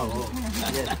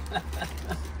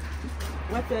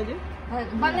What do I do?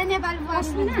 बल्ल नेपाल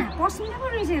पस्मिना पस्मिना पो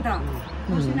रहेछ त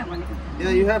पस्मिना भनेको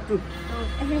yeah you have to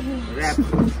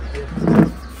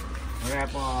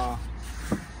wrap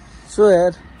so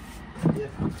हेर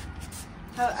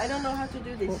I don't know how to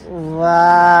do this.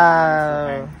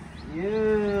 Wow you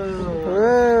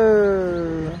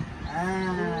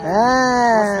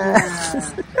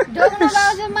ढोक्नु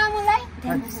भाउजू मामुलाई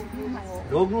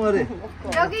ढोग्नु अरे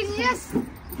ढोकिदियोस्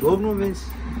ढोग्नु मिन्स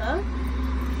Huh?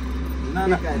 no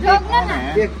ढोक्नु न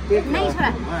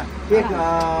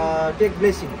take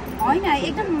blessing होइन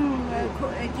एकदम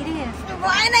के अरे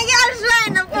भएन कि अरू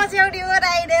सुहाएन पछ्यौरी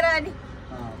ओराइदिएर अनि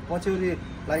पछ्यौरी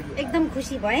लाइक एकदम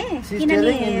खुसी भए She's किनभने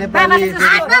telling in Nepali बाबाले it is-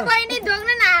 हातमा बहिनी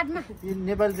ढोक्नु न हातमा in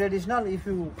Nepal traditional if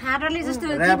you फाटरले जस्तो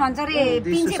के wrap भन्छ रे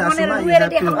this पिन्छे sasuma, बनाएर you रुएर have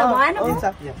to- देखाउनु भएन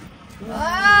yeah.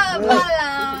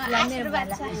 आशीर्वाद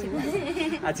छ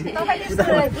तपाईँले यस्तो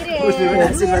के अरे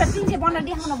रुएर पिन्छे बनाएर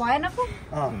देखाउनु भएन पो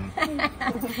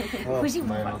खुसी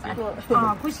हुनुपर्छ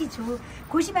खुसी छु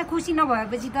खुसीमा खुसी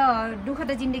नभएपछि त दुःख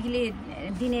त जिन्दगीले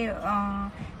दिने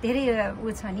धेरै उ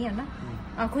छ नि होइन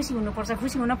खुसी हुनुपर्छ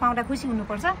खुसी हुन पाउँदा खुसी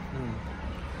हुनुपर्छ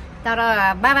तर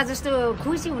बाबा जस्तो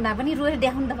खुसी हुँदा पनि रोएर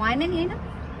देखाउनु त भएन नि होइन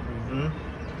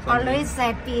always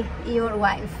happy your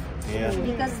wife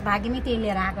because भाग्यमै त्यही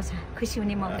लिएर आएको छ खुसी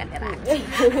हुने मौका लिएर आएको छ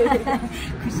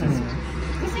खुसी छु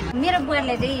मेरो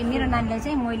बुवाले चाहिँ मेरो नानीलाई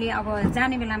चाहिँ मैले अब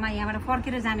जाने बेलामा यहाँबाट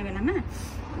फर्केर जाने बेलामा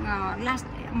लास्ट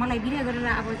मलाई बिहे गरेर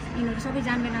अब यिनीहरू सबै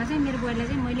जान्दैन चाहिँ मेरो बुवाले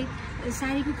चाहिँ मैले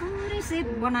साडीको पुरै सेट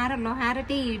बनाएर लगाएर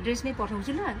त्यही ड्रेस नै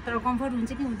पठाउँछु ल तर कम्फर्ट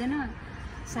हुन्छ कि हुँदैन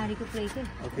साडीको पुरै के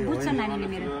बुझ्छ नानीले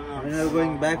मेरो When you're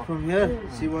going back from here,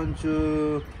 she wants to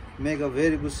make a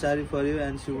very good saree for you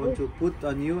and she wants to put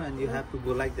on you and you have to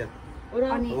go like that.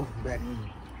 Oh, back.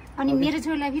 अनि मेरो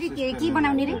छोरीलाई फेरि के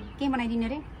बनाउने रे के बनाइदिने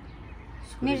रे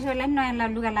मेरो छोरीलाई पनि नयाँ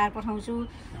लुगा लाएर पठाउँछु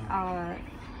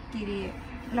के रे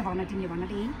ल भन तिमीले भन त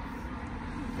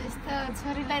त्यस्तो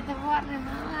छोरीलाई त पर्दैन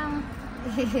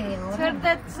छोरी त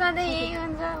सधैँ यही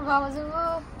हुन्छ भाउजूको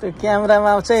त्यो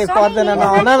क्यामेरामा चाहिँ पर्दैन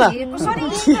नहुन न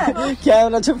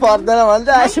क्यामेरा चाहिँ पर्दैन भन्छ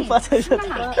आएपछि पछाडि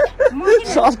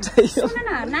सुन न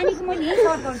नानीको मैले यही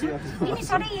सर्ट गर्छु तिमी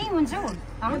सधैँ यही हुन्छौ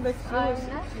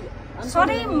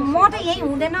सधैँ म त यही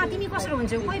हुँदैन तिमी कसरी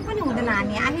हुन्छौ कोही पनि हुँदैन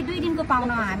हामी आफै 2 दिनको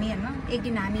पाहुना हामी हेर्न एक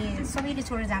दिन हामी सबैले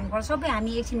छोडेर जानुपर्छ सबै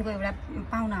हामी एकछिनको एउटा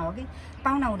पाहुना हो कि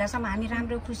पाहुना हुँदासम्म हामी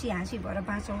राम्रो खुसी हाँसी भएर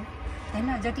बाँचौँ होइन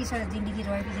जति छ जिन्दगी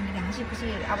रहेको जिन्दगी हाँसी खुसी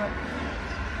अब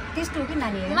त्यस्तो हो कि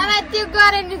नानी मलाई त्यो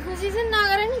गरे नि खुसी छु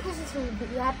नगरे नि खुसी छु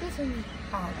ह्यापी छु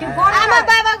त्यो आमा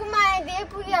बाबाको माया दिए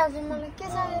पुगिहाल्छ मलाई के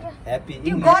चाहिएर Happy.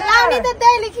 त्यो लाउने त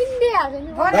दाइले किनिदिइहाल्छ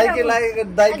नि दाइके लागेको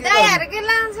दाइके दाइहरुकै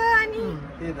लान्छ अनि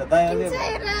त्यही त दाइले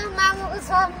किन्छ मामुको छ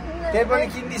त्यही पनि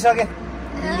किनिदिसके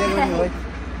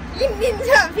किनिदिन्छ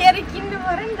फेरि किन्नु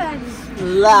पर्यो नि त अनि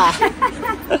ला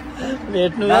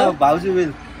भेट्नु Now Bauju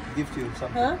will gift you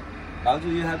something. Bauju,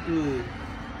 you have to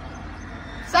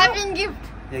shopping gift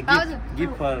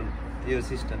give for your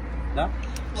sister. No?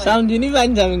 सम्झिनी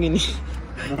पाइन्छ सम्झिनी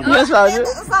यस भाउजू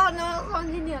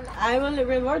सम्झिनी होला I will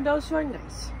reward those who are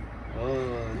nice.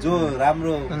 जो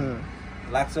राम्रो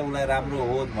लाग्छ उलाई राम्रो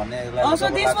हो भन्ने Also,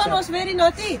 this one was very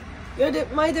naughty.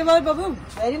 My devout babu,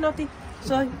 very naughty.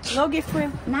 So, no gift for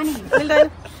him. नानी Mildaina,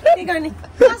 के गर्ने?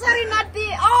 कसरी नटी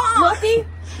Naughty,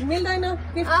 Mildaina,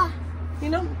 gift. You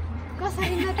know?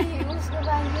 कसरी नटी उसको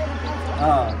लागि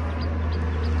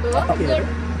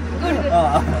Good.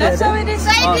 That's how it is.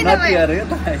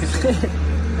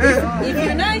 If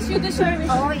you're nice, you deserve it.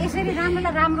 यसरी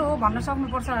राम्रोलाई राम्रो हो भन्न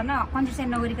सक्नुपर्छ होइन कन्डिसन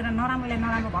नगरिकन नराम्रोलाई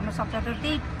नराम्रो भन्न सक्छ तर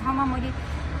त्यही ठाउँमा मैले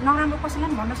नराम्रो कसैलाई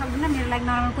पनि भन्न सक्दिनँ मेरो लागि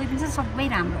नराम्रो कोही पनि छ सबै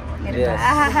राम्रो हो मेरो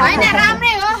होइन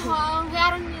राम्रै हो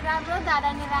गाह्रो नि राम्रो दादा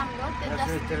नि राम्रो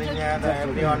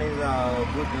Everyone is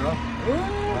good, you know.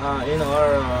 In her.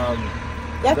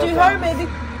 Yeah, to her maybe.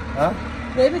 Huh?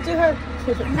 Maybe to her.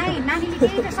 नानी नानीले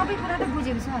त्यही त सबै कुरा त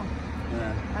बुझेको छ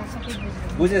सबै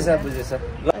बुझेको बुझेछ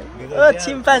ओ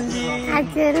चिम्पान्जी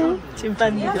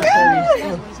चिम्पान्जी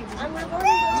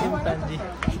चिम्पान्जी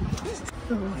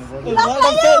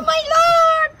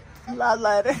लाज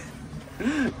लाग्यो रे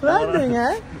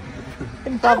यहाँ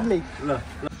इन पब्लिक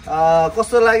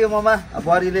कस्तो लाग्यो ममा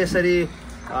बुहारीले यसरी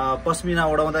पस्मिना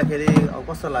उडाउँदाखेरि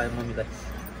कस्तो लाग्यो मम्मीलाई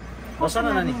बस न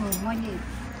नानी मैले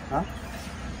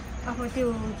अब त्यो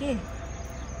के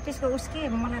त्यसको उसके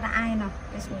मलाई त आएन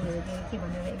त्यसको के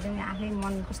भनेर एकदमै आफै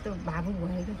मन कस्तो भावुक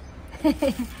भयो कि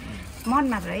मन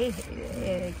मात्र है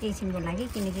केही छिनको लागि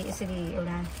किनकि यसरी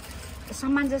एउटा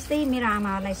सम्मान जस्तै मेरो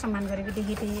आमालाई सम्मान गरेको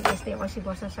देखेको थिएँ जस्तै 80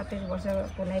 वर्ष 70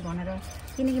 वर्षकोलाई भनेर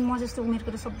किनकि म जस्तो उमेरको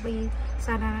त सबै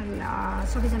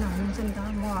सबैजना हुनुहुन्छ नि त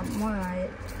म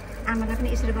आमालाई पनि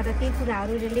यसरी गर्दा त्यही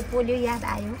कुराहरूले पोल्यो याद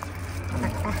आयो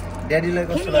ड्याडीलाई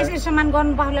कस्तो फेरि यसरी सम्मान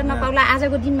गर्नु पाउला नपाउला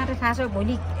आजको दिन मात्र थाहा छ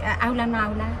भोलि आउला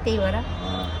नआउला त्यही भएर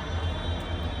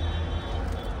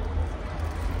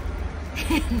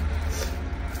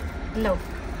लौ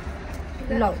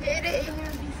लौ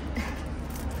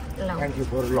Thank you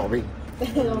for loving.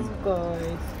 Of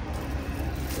course.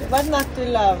 But not to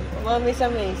love. Mom is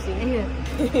amazing.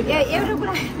 एउटा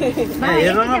कुरा I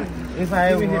don't know if I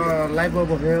have life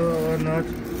over here or not,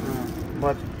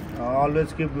 but I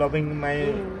always keep loving my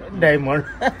diamond.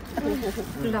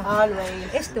 Always.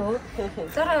 यस्तो हो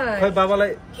तर खै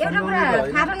बाबालाई एउटा कुरा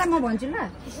फाटोलाई म भन्छु ल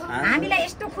हामीलाई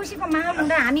यस्तो खुसीको माहौल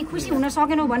हुँदा हामी खुसी हुन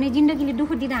सकेनौँ भने जिन्दगीले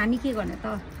दुःख दिँदा हामी के गर्ने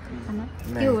त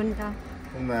त्यो हो नि त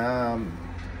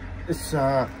It's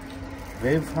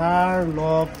very far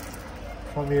love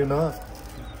from you, know.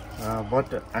 But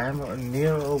I am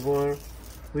near over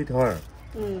with her.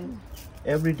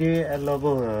 Every day I love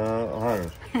her.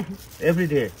 Every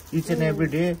day, each and every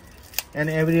day, and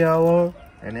every hour,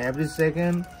 and every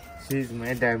second, she's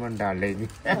my diamond darling.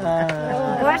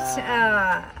 What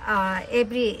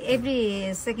every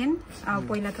second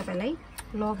पहिला तपाईलाई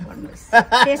love भन्नुस्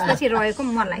त्यसपछि रहेको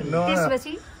मलाई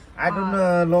त्यसपछि I don't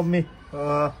love me.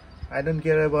 I don't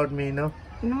care about me, no.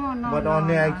 But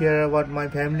only I care about my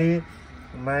family,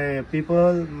 my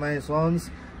people, my sons,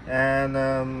 and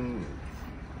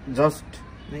just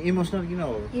emotional, you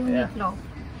know. You need love.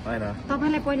 हैन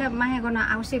तपाईलाई पहिला माया गर्न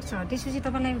आवश्यक छ त्यसपछि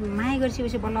तपाईलाई माया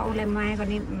गरिसकेपछि बल्ल अरूलाई माया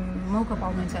गर्ने मौका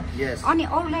पाउनुहुन्छ अनि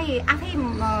अरूलाई आफै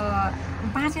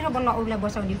बाँचेर बल्ल अरूलाई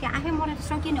बचाउने कि आफै मरेर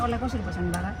सकिने अरूलाई कसरी बचाउनु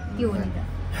बाबा त्यो हो नि त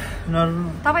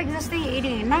तपाईको जस्तै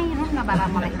नाइ रुन्न बाबा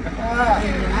मलाई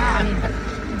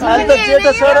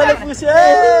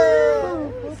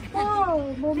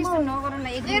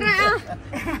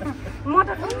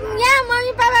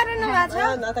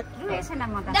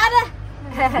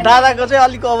दादाको चाहिँ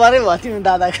अलिक कभरै भयो तिमी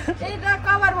दादाको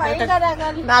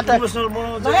नाटक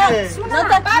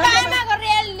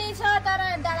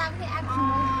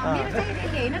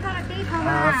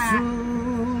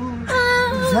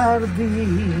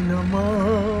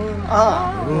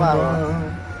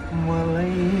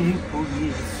मलाई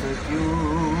पुगिसक्यो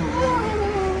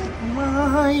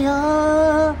माया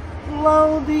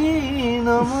लाउँदिन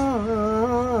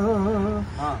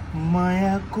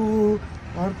मायाको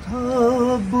अर्थ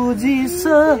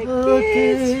बुझिसके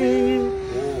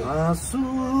आँसु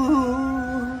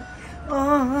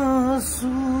आँसु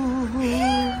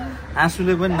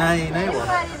आँसुले पनि नाइ नै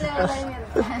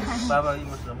बाबा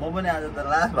इमोसनल म पनि आज त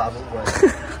लास्ट भावुक भयो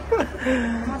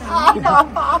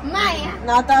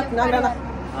नाटक नगर्न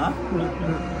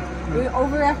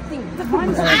ओभरएक्टिङ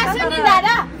आँसु नि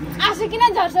दादा आँसु किन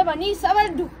झर्छ भने सबै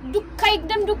दुःख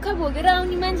एकदम दुःख भोगेर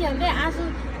आउने मान्छेहरूले आँसु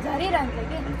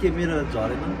झरिरहन्छ के मेरो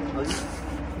झरेन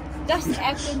जस्ट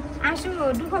एक्टिङ आँसु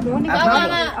दुःख भोग्ने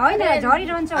होइन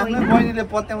झरिरहन्छ होइन बहिनीले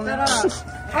पत्याउँदैन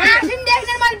आँसु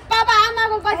देख्दैन मैले बाबा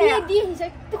आमाको कति दिन्छ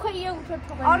दुःख यो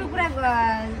अरू कुरा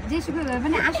जेसुकै भए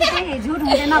पनि आँसु चाहिँ झुट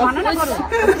हुँदैन भन न बरु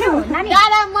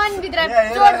दादा मनभित्र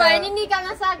चोट भयो नि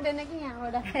निकाल्न सक्दैन कि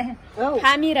यहाँबाट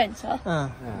खामिरहन्छ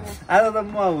आज त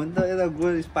म हुन त यता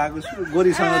गोरी पाएको छु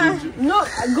गोरीसँग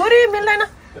गोरी मिल्दैन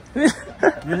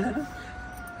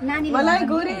नानीले मलाई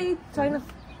गोरी छैन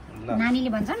नानीले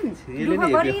भन्छन् दुःख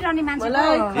गरिरहने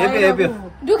मान्छेको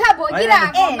दुःख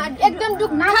भोगिरहेको एकदम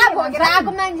दुःख भोगेर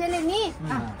आएको मान्छेले नि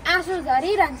आँसु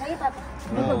झरिरहन्छ कि पापा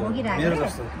दुःख भोगिरहेको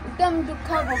एकदम दुःख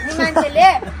भोग्ने मान्छेले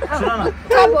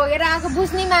दुःख भोगेर आएको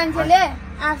बुझ्ने मान्छेले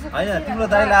आँसु तिम्रो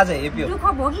दाइले आज हेप्यो दुःख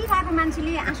भोगिरहेको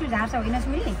मान्छेले आँसु झार्छ होइन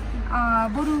छोरी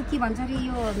बरु के भन्छ अरे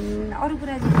यो अरू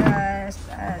कुरा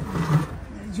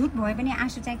झुट भए पनि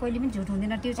आँसु चाहिँ कहिले पनि झुट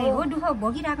हुँदैन त्यो चाहिँ हो दुःख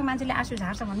भोगिरहेको मान्छेले आँसु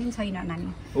झार्छ भन्ने पनि छैन नानी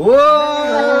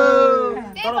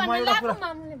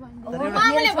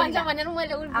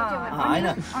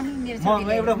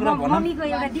मम्मीको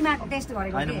एउटा दिमाग टेस्ट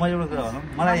गरेको होइन म एउटा कुरा भनौँ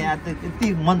मलाई यहाँ यति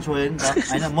मन छोयो नि त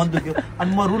होइन मन दुख्यो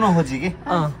अनि म रुन खोजेँ कि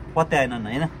पत्याएनन्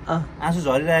होइन आँसु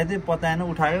झरिरहेको थिएँ पत्याएन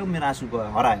उठायो मेरो आँसु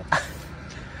हरायो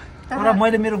तर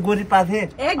मैले मेरो गोरी पाथेँ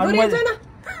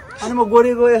अनि म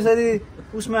गोरीको यसरी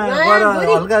उसमा गएर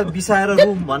हल्का बिसाएर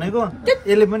रुम भनेको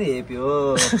यसले पनि हेप्यो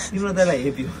तिम्रो दाइलाई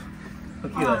हेप्यो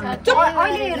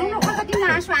अहिले रुन खोज्दा तिम्रो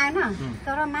आँसु आएन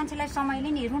तर मान्छेलाई समयले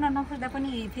नि रुन नखोज्दा पनि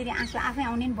फेरि आँसु आफै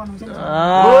आउने नि बनाउँछ नि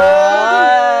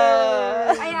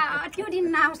त्यो दिन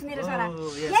नआओस् मेरो छोरा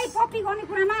यही पप्पी गर्ने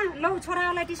कुरामा लौ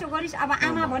छोरालाई त्यसो गरिस् अब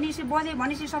आमा भनेपछि बजे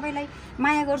भनेपछि सबैलाई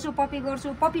माया गर्छु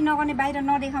पप्पी नगर्ने बाहिर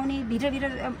नदेखाउने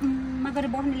भित्रभित्रमा गएर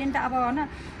बस्नेले नि त अब होइन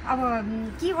अब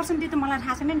के गर्छन् त्यो त मलाई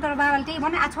थाहा छैन नि तर बाबाले त्यही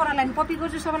भने छोरालाई पप्पी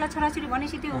गर्छु सबैलाई छोराछोरी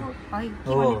भनेपछि त्यो है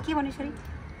के भने छोरी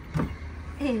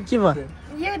के भयो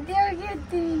यो देऊ यो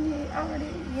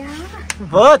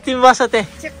भयो तिमी बस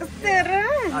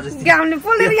गाउँले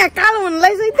पोलेर यहाँ कालो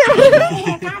हुनुलाई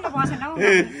कालो बसेन हौ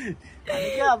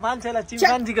मान्छेलाई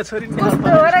चिम्पान्जीको छोरी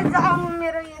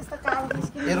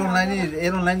एरोनलाई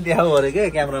नि देखाऊ अरे क्या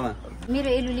क्यामेरामा मेरो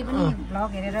एलुले पनि भ्लग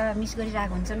हेरेर मिस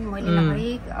गरिरहेको हुन्छन्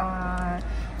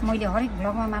मैले हरेक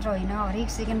भ्लगमा मात्र होइन हरेक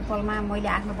सेकेन्ड पलमा मैले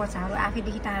आफ्नो बच्चाहरू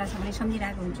आफैदेखि टाढा छ भने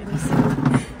सम्झिरहेको हुन्छु मिस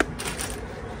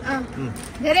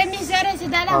धेरै मिस गरेछु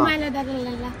दादा मैले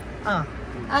दादालाई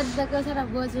अझको छोरा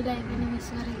बोजूलाई पनि मिस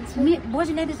गरेको छु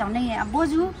बोजूलाई त झन्डै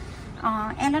बोजू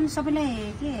एलन सबैलाई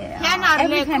के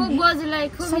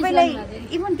सबैलाई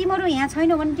इभन तिमीहरू यहाँ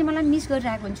छैनौ भने तिमीलाई मिस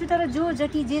गरिरहेको हुन्छु तर जो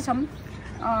जति जे छौँ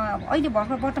अहिले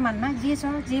भर्खर वर्तमानमा जे छ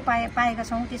जे पाएका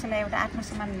छौँ त्यसलाई एउटा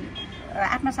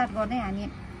आत्मसात गर्दै हामी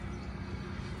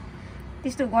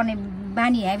त्यस्तो गर्ने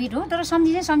बानी हेबिट हो तर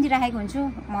सम्झिराखेको हुन्छु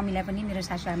मम्मीलाई पनि मेरो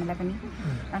सासूआमालाई पनि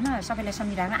होइन सबैलाई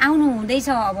सम्झिरहेको आउनु हुँदैछ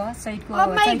अब चैतको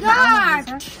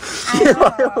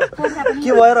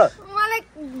के भयो र मलाई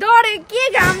डरे के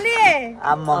घामले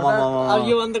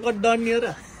यो भन्दा कति डर्ने हो र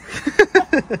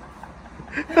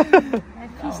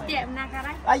के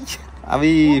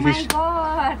अरे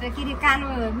कालो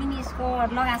मिनी स्कर्ट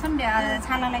लगाएको छ नि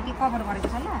छालालाई त्यो कभर गरेको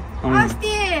छ ल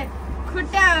अस्ति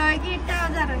खुट्टा हो कि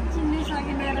टाउजर हो चिन्नै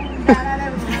सकिँदैन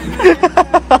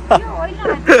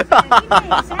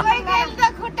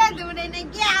खुट्टा धुँदैन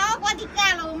क्या हो कति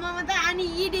कालो हो म त अनि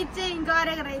इडिट चाहिँ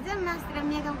गरेको रहेछ मास्टर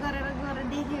मेकअप गरेर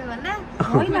देख्यो होला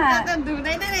होइन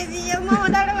धुँदैन रहेछ यो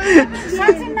मबाट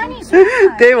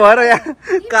त्यही भएर यहाँ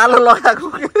कालो लगाएको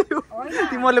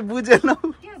तिमीले बुझेनौ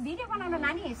त्यो भिडियो बनाउन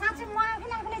लानी साँच्चै म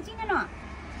आफैले चिनेन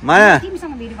माया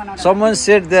तिमीसँग भिडियो बनाउन someone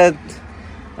said that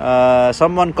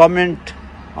someone comment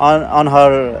on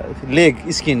her leg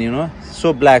skin, you know,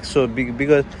 so black, so big,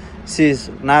 because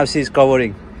she's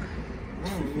covering.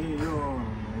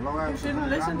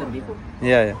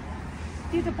 Yeah.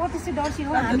 त्यो त प्रतिशत दर्शी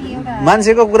हो हामी एउटा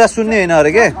मान्छेको कुरा सुन्ने हैन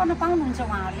अरे के गर्न पाउनुहुन्छ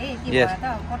उहाँहरूले के भएर त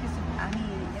प्रतिशत हामी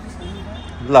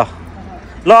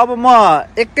ल अब म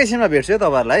एकैछिनमा भेट्छु है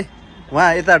तपाईहरुलाई उहाँ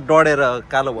यता डढेर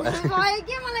कालो भयो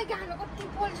के मलाई गानो कति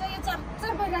पोल्छ यो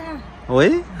चर्चर भइरहेको है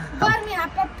गर्मी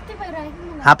हापप्ती भइरहेको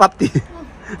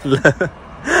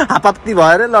हापाप्ती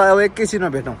भएर ल अब एकैछिनमा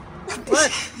भेटौँ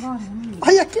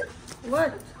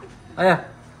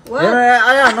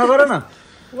आया नगर न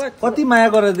कति माया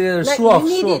गरेर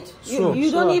You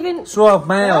don't even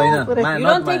माया होइन you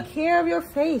don't take care of your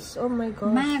face. Oh my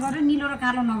god. माया गरेर निलो र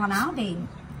कालो नबनाऊ त्यही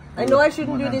I know I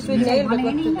shouldn't do this with nail, but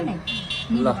what to do?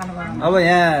 अब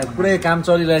यहाँ पुरै काम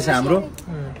चलिरहेछ हाम्रो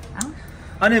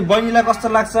अनि बहिनीलाई कस्तो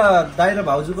लाग्छ दाइ र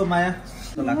भाउजूको माया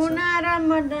मुना र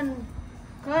मदन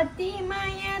कति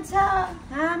माया छ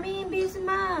हामी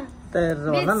बीचमा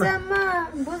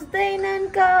बुझ्दैनन्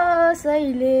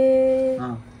कसैले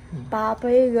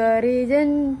पापै गरी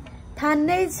झन्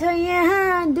ठान्दै छ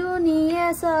यहाँ दुनिया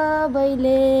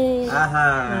सबैले यो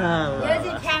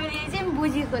चाहिँ फ्यामिलीले चाहिँ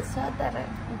बुझेको छ तर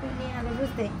दुनियाले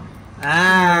बुझ्दैन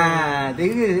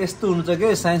देखि यस्तो हुन्छ के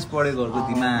साइन्स पढेकोहरूको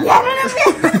दिमाग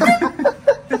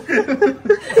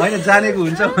होइन जानेको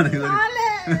हुन्छ भनेको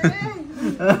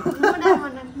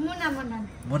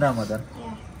मुना मदन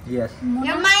यस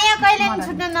यो माया कहिले पनि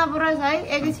छुट्न नपरोस् है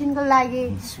एकैछिनको लागि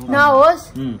नहोस्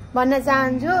भन्न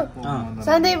चाहन्छु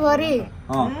सधैँभरि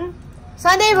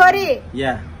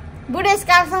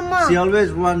बुढेसकालसम्म She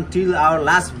always want till our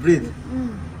last breath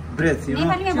you know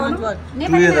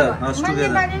together us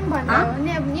together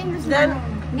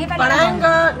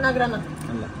पढाएंगा नगराना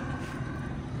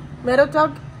मेरो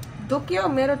टक दुख्यो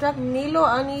मेरो टक निलो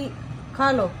अनि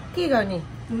कालो के गर्ने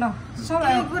ल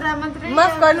सबै कुरा मात्रै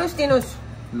माफ गर्नुस् दिनुस्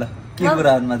ल के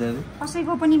कुराहरुमा त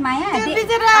कसैको पनि माया त्यो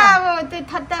बिचरा अब त्यो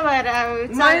ठट्टा भएर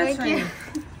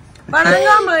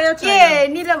पढाएंगा माया के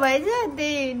निलो भएछ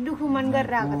त्यही दुखु मन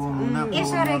गरेर आएको छ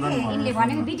यसो अरे के इनले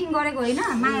भनेको डेटिङ गरेको होइन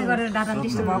माया गरेर दादा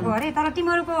त्यस्तो भएको अरे तर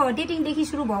तिमीहरूको डेटिङदेखि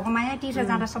सुरु भएको माया टिचर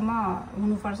जाँदासम्म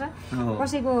हुनुपर्छ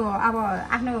कसैको अब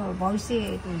आफ्नो भविष्य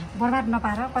बर्बाद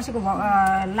नपाएर कसैको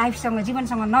लाइफसँग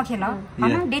जीवनसँग नखेल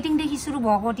होइन डेटिङदेखि सुरु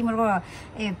भएको तिमीहरूको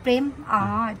प्रेम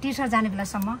टिचर जाने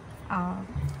बेलासम्म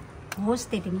होस्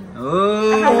त्यति नै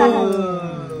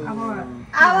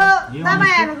अब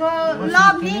तपाईहरुको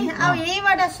लभ नि अब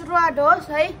यहीबाट सुरुवात होस्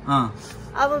है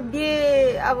अब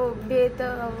बे त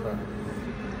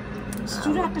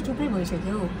सुरुवात त थुप्रै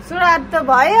भइसक्यो सुरुवात त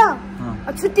भयो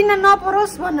छुट्टिन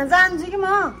नपरोस् भन्न चाहन्छु कि म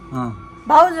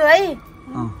भाउजू है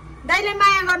दाइले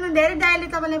माया गर्नु धेरै दाइले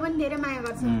तपाईले पनि धेरै माया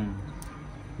गर्छ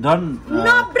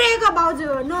नब्रेको भाउजू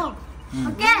नो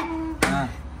ओके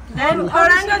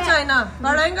पढाएंगा छैन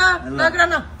पढाएंगा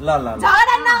नगराना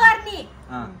झगडा नगर्नी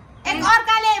एक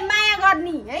अर्काले माया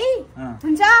गर्ने है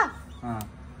हुन्छ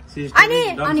अनि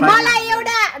मलाई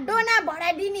एउटा डोना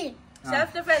भडाइदिने सेल्फ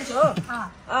डिफेन्स हो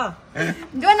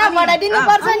डोना भडाइदिनु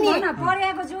पर्छ नि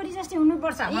परियाको जोडी जस्तै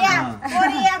हुनुपर्छ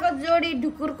परियाको जोडी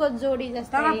ढुकुरको जोडी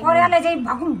जस्तै तर परियाले चाहिँ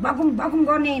भकुम भकुम भकुम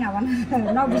गर्ने हैन भन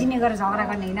नबुझ्ने गरेर झगडा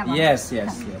गर्ने हैन यस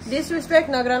डिसरेस्पेक्ट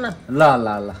नगराना ल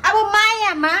अब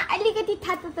मायामा अलिकति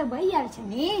थाहा त भइहाल्छ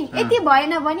नि यति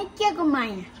भएन भने केको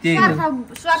माया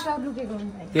स्वार्थ रुकेको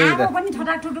हुन्छ आगो पनि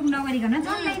ठटाक ठुटुक नगरिकन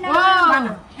चल्दैन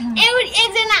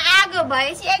एकजना आगो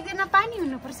भएपछि एकजना पानी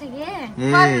हुनुपर्छ के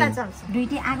कल्ला चल्छ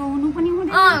दुईटै आगो हुनु पनि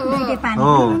हुँदैन दुईटै पानी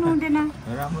पनि हुनु हुँदैन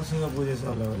राम्रोसँग बुझेछ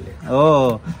होला उसले हो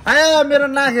आयो मेरो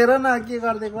नाखेर न के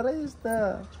गर्दै गरे यस्तो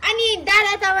अनि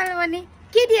दादा तपाईले भने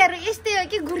केटीहरु यस्तै हो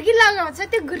कि घुर्की लगाउँछ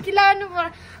त्यो घुर्की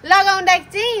लगाउँदा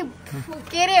चाहिँ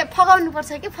के रे फगाउनु पर्छ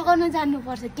कि फगाउन जान्नु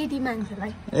पर्छ केटी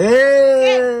मान्छेलाई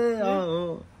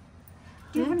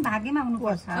त्यो पनि भाग्यमा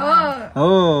हुनुपर्छ हो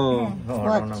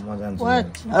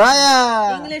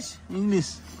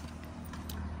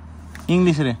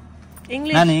इंग्लिश रे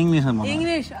नानी English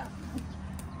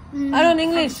I don't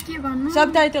English.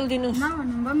 Subtitle दिनुस्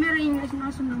नभन्नु मेरो इंग्लिश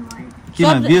नसुन्नु भयो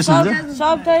किन बिस हुन्छ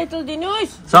सबटाइटल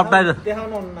दिनुस् सबटाइटल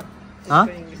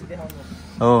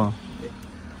हो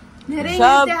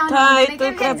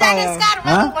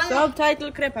सबटाइटल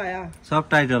कृपया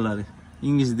सबटाइटल अरे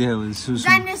इंग्लिश देखाउ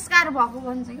जानेस्कार भएको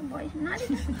भन्छ कि भइ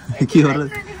के हो र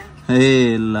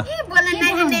ए ल बोल्न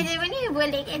नजान्दै पनि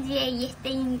बोलेको जे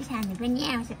यस्तै इङ्ग्लिस हामी पनि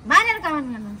आउँछ भनेर कमेन्ट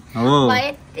गर्नु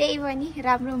भयो त्यही पनि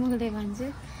राम्रो मुखले भन्छु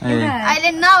अहिले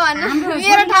नभन्नु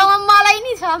मेरो ठाउँमा मलाई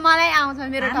नि छ मलाई आउँछ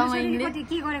मेरो ठाउँमा इङ्ग्लिस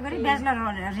के गरेको रे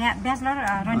ब्याचलर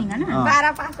रनिङ हैन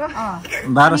 12 पाएको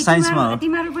 12 साइन्समा हो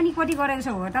तिमीहरु पनि कोटी गरेको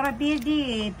छौ तर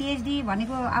पीएचडी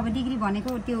भनेको अब डिग्री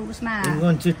भनेको त्यो उसमा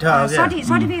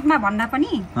सर्टिफिकेटमा भन्दा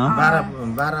पनि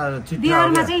 12 चिट्ठा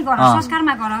बिहारमा चाहिँ गर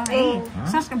संस्कारमा गर है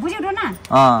संस्कार बुझ्यौ न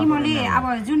तिमीले अब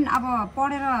जुन अब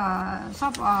पढेर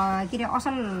सब के रे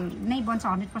असल नै बन्छ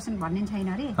 100% भन्ने छैन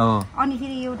रे अनि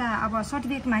फेरि एउटा अब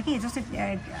सर्टिफिकेटमा के जस्तै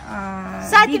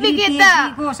सर्टिफिकेट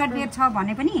छ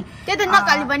भने पनि त्यो त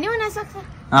नक्कली पनि हुन सक्छ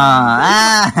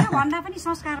भन्दा पनि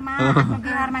संस्कारमा आफ्नो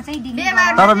व्यवहारमा चाहिँ डिग्री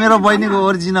तर मेरो बहिनीको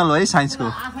ओरिजिनल हो है साइन्सको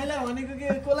आफैलाई भनेको के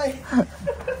कोलाई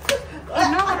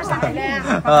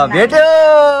भेट्यो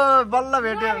बल्ल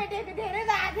भेट्यो धेरै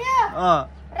आथ्यो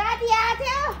राति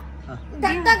आथ्यो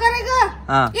धक्का गरेको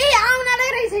यही आउनले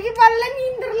रहेछ कि बल्ल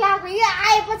निन्द्र लाग्यो यो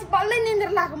आएपछि बल्ल निन्द्र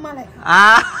लाग्यो मलाई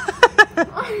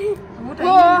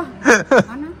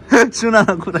सुन न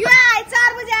कुरा यो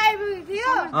 4 बजे आइपुगेको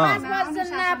थियो 5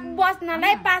 बजेसम्म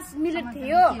बस्नलाई 5 मिनेट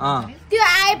थियो त्यो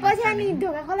आएपछि अनि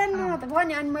ढोका खोल्न म त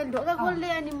भन्यो अनि मैले ढोका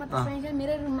खोल्दै अनि म त पैसा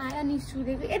मेरो रुममा आयो अनि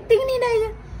सुतेको यतिकै नि रहेछ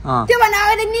त्यो भन्दा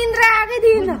अगाडि निन्द्रा आकै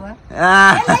थिएन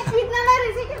यसलाई पिट्नलाई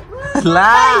रहेछ कि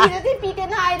ला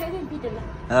पिटेन अहिले चाहिँ पिटेन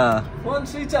फोन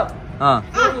स्विच अफ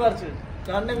फोन गर्छु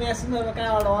झन्डै मेसेन्जरमा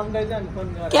कहाँबाट अन गर्छ अनि फोन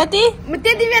गर्छ केटी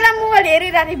त्यति बेला मोबाइल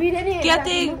हेरिरहेको भिडियो नि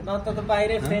केटी न त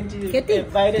बाहिरै फ्रेन्च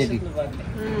बाहिरै सिक्नु पर्ने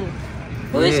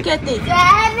Who is केटी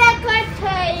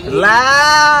ला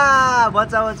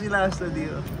बच्चा बच्चीलाई जस्तो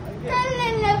दियो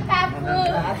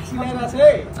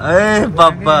ए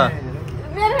बाबा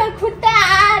मेरो खुट्टा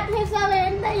हात सब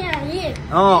हेर्न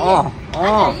यहाँ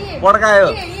पड्कायो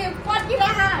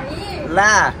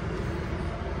ला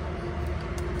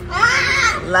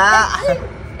ला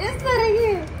यस्तो रे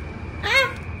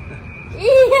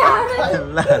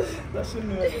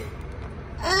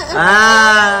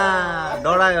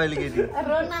डरायो अहिले केटी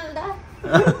रोनाल्डो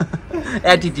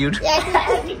एटिट्युड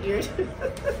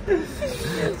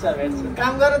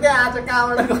काम गर त्यहाँ आज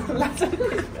कहाँबाट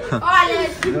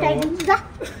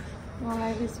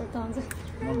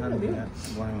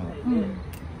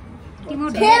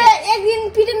फेरि एक दिन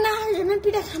पिटा नआएन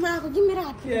पिटा खान आएको कि मेरो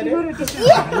हात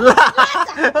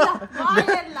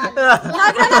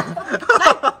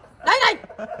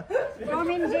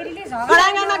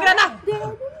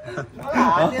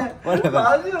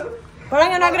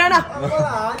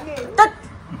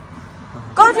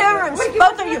Go to your rooms,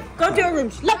 both of you. Go to your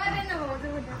rooms. Look.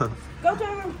 Go to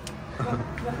your room.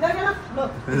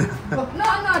 No.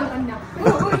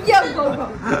 You go. No.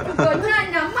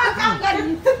 Ma काम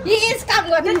गर्ने. He is काम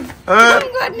गर्ने. काम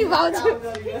गर्ने भाउजू.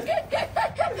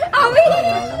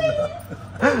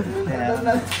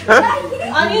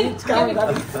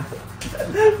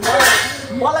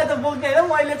 मलाई त बोक्दैन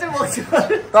मैले चाहिँ बोक्छु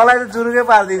तँलाई त चुरुकै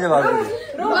पारिदिन्छ भाउजू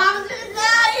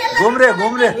घुम्रे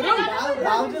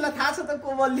भाउजूलाई थाहा छ त को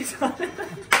बल्ली छ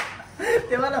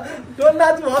त्यही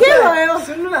डोन्डाज भयो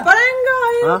सुन्नु न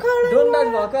डोन्डाज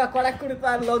भएको कडाकुडी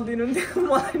पार लगिदिनु नि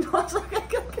मलाई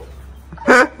नसकेको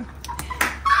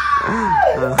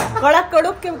कडक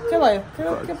कडक के भयो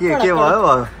के भयो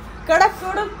कडक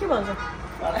कडक के भन्छ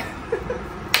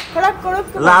कडक कडक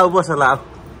ला बस ला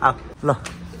आऊ ल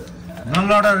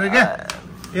नलड रे के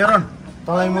एरन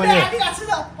तँलाई मैले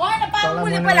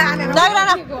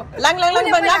लाङ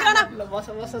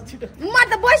बस छिटो म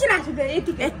त बसिरहेको छु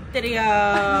यति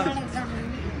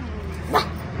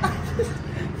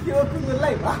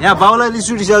यहाँ बाउलाई रिस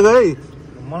उठिसक्यो है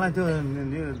मलाई त्यो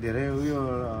धेरै उयो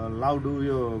लाउड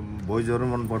उयो भोइसहरु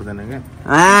मन पर्दैन के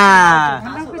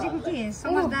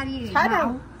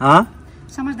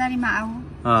समझदारीमा आऊ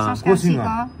संस्कार सिक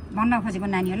भन्न खोजेको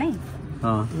नानीहरूलाई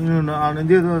अनि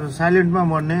त्यो साइलेन्टमा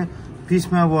भन्ने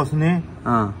पिसमा बस्ने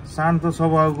शान्त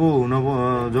स्वभावको हुन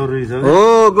जरुरी छ हो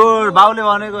गुड बाउले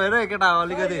भनेको हेर केटा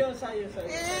अलिकति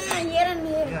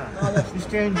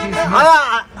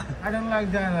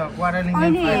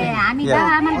हामी त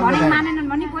आमाले भनेको मानेनन्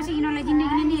भने पछि यिनीहरूलाई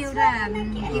जिन्दगी नै एउटा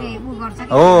के रे उ गर्छ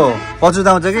कि हो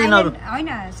पछुताउँछ कि यिनीहरू हैन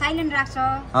साइलेन्ट राख्छ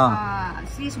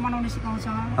श्रेष्ठ बनाउन सिकाउँछ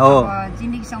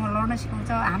जिन्दगीसँग लड्न सिकाउँछ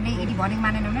हामीले यदि भनेको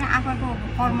मानेन भने आफूको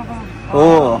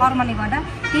कर्मले गर्दा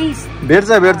त्यही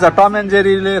भेट्छ टम एन्ड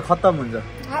जेरीले खत्तम हुन्छ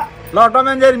ल टम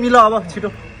एन्ड जेरी मिल अब छिटो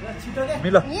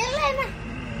मिल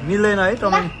मिल्दैन है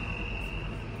टम एन्ड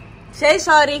Say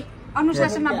sorry.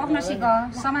 अनुशासनमा बस्न सिक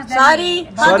Sorry.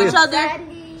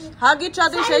 Hug each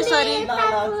other. Say sorry.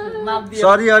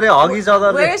 Sorry अरे हग each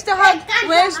other Where's the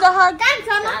hug?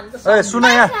 ए सुन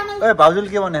यहाँ ए भाउजूले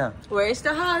के भने Where's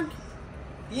the hug?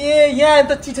 यहाँ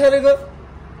त चिठरेको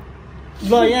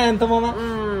ल यहाँ त मामा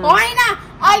होइन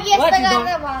अहिले यस्तो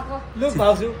गरेर भएको लुक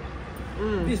भाउजू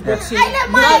दिस बक्सिङ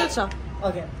गाह्रो छ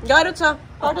ओके गाह्रो छ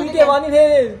के भने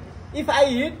थिए if I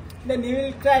hit then he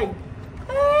will cry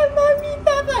mummy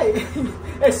papa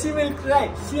she will cry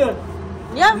sure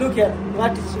Yeah. look here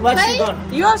what she done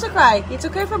You also cry. It's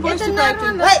okay for boys to cry too.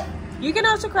 You can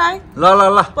also cry.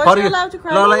 ल Boys are allowed to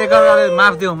cry. ल एकअर्काले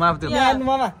माफ दिऊ यहाँ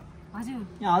मामा हजुर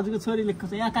यहाँ हजुरको छोरीले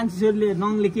यहाँ कान्छी छोरीले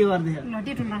नङले के गर्दै ल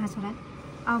डेटोल राख छोरा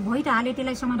अब भइ त हाल्यो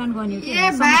त्यसलाई समाधान गर्ने हो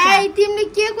ए भाइ तिमीले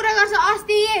के कुरा गर्छ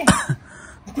अस्ति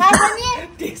थाहा छ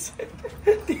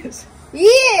नि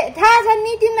थाहा छ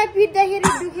नि तिमीलाई पिट्दाखेरि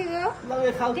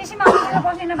दुखेको त्यसैमा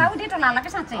बस्दैन बाबु डेटोल हाल के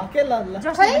साँच्चै के ल ल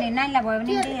जसले भने नानीलाई भयो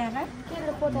भने त्यही हाल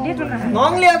डेटोल राख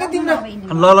नङले आको तिम्रो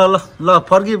ल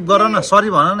फर्गिभ गर न सरी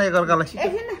भन न एकअर्कालाई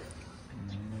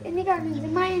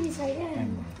माया नि छैन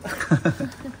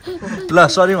ल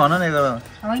सरी भन न एकअर्कालाई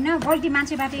होइन गल्ती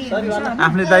मान्छेबाटै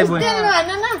आफ्नै दाइ बोइ हेर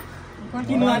न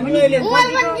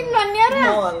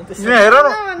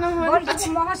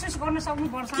गल्तीको महसुस गर्न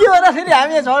सक्नुपर्छ के हो र फेरि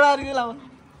हामी झगडाहरू के लाउँ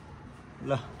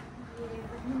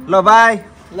ल बाई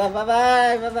ल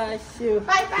बाइ बाइ सी यू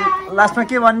लास्टमा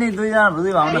के भन्ने दुई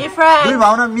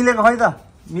भावना मिलेको खै त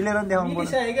मिलेर नि देखाउनु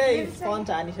पर्छ मिलिसकेकै पञ्च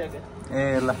हानिसक्यो ए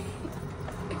ल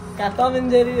का टम एन्ड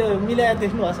जेरी मिलाएर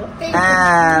देख्नु भएको छ ए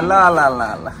ल ल ल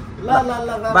ल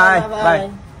ल बाई बाई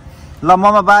ल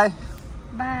ममा बाई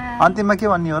बाइ अन्तिममा के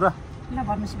भन्ने हो र ल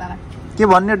भन्नुस् बाबा के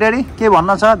भन्ने ड्याडी के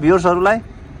भन्न छ भ्युअर्सहरूलाई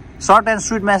short and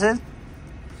sweet message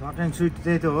short and sweet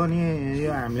त्यही त हो नि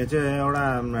यो हामीले चाहिँ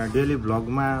एउटा डेली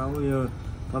भ्लगमा यो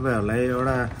तपाईँहरूलाई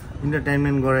एउटा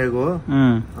इन्टरटेनमेन्ट गरेको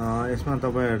हो यसमा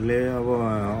तपाईँहरूले अब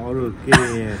अरू के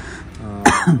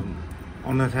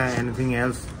अन्यथा एनिथिङ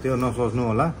एल्स त्यो नसोच्नु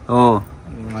होला हो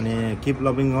अनि keep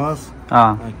loving us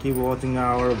keep watching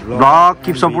our vlog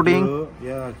keep supporting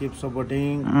keep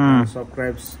supporting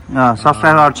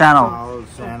subscribe our channel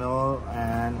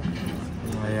and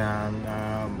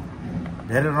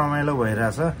धेरै रमाइलो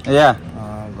भइरहेछ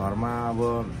घरमा अब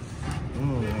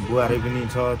बुहारी पनि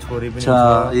छ छोरी पनि छ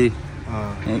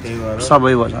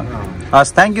सबै भन्छ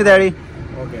हस् थ्याङ्क यू ड्याडी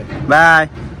बाई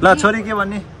ल छोरी के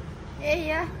भन्ने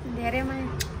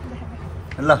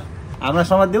ल हामीलाई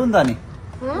समाज देऊ नि त नि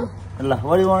ल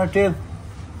what do you want to tell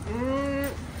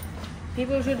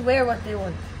people should wear what they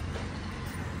want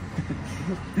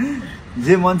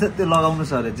जे मन छ त्यो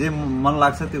लगाउनुस् अरे जे मन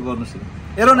लाग्छ त्यो गर्नुस्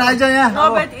एरो न आइज यहाँ no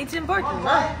but it's important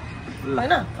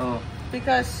no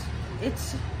because it's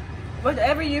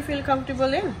whatever you feel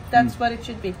comfortable in that's what it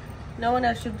should be no one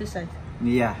else should decide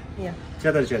yeah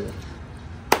चेदर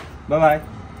bye bye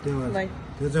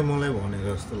त्यो चाहिँ मलाई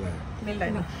भनेको जस्तो लाग्यो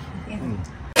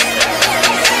मिल्दैन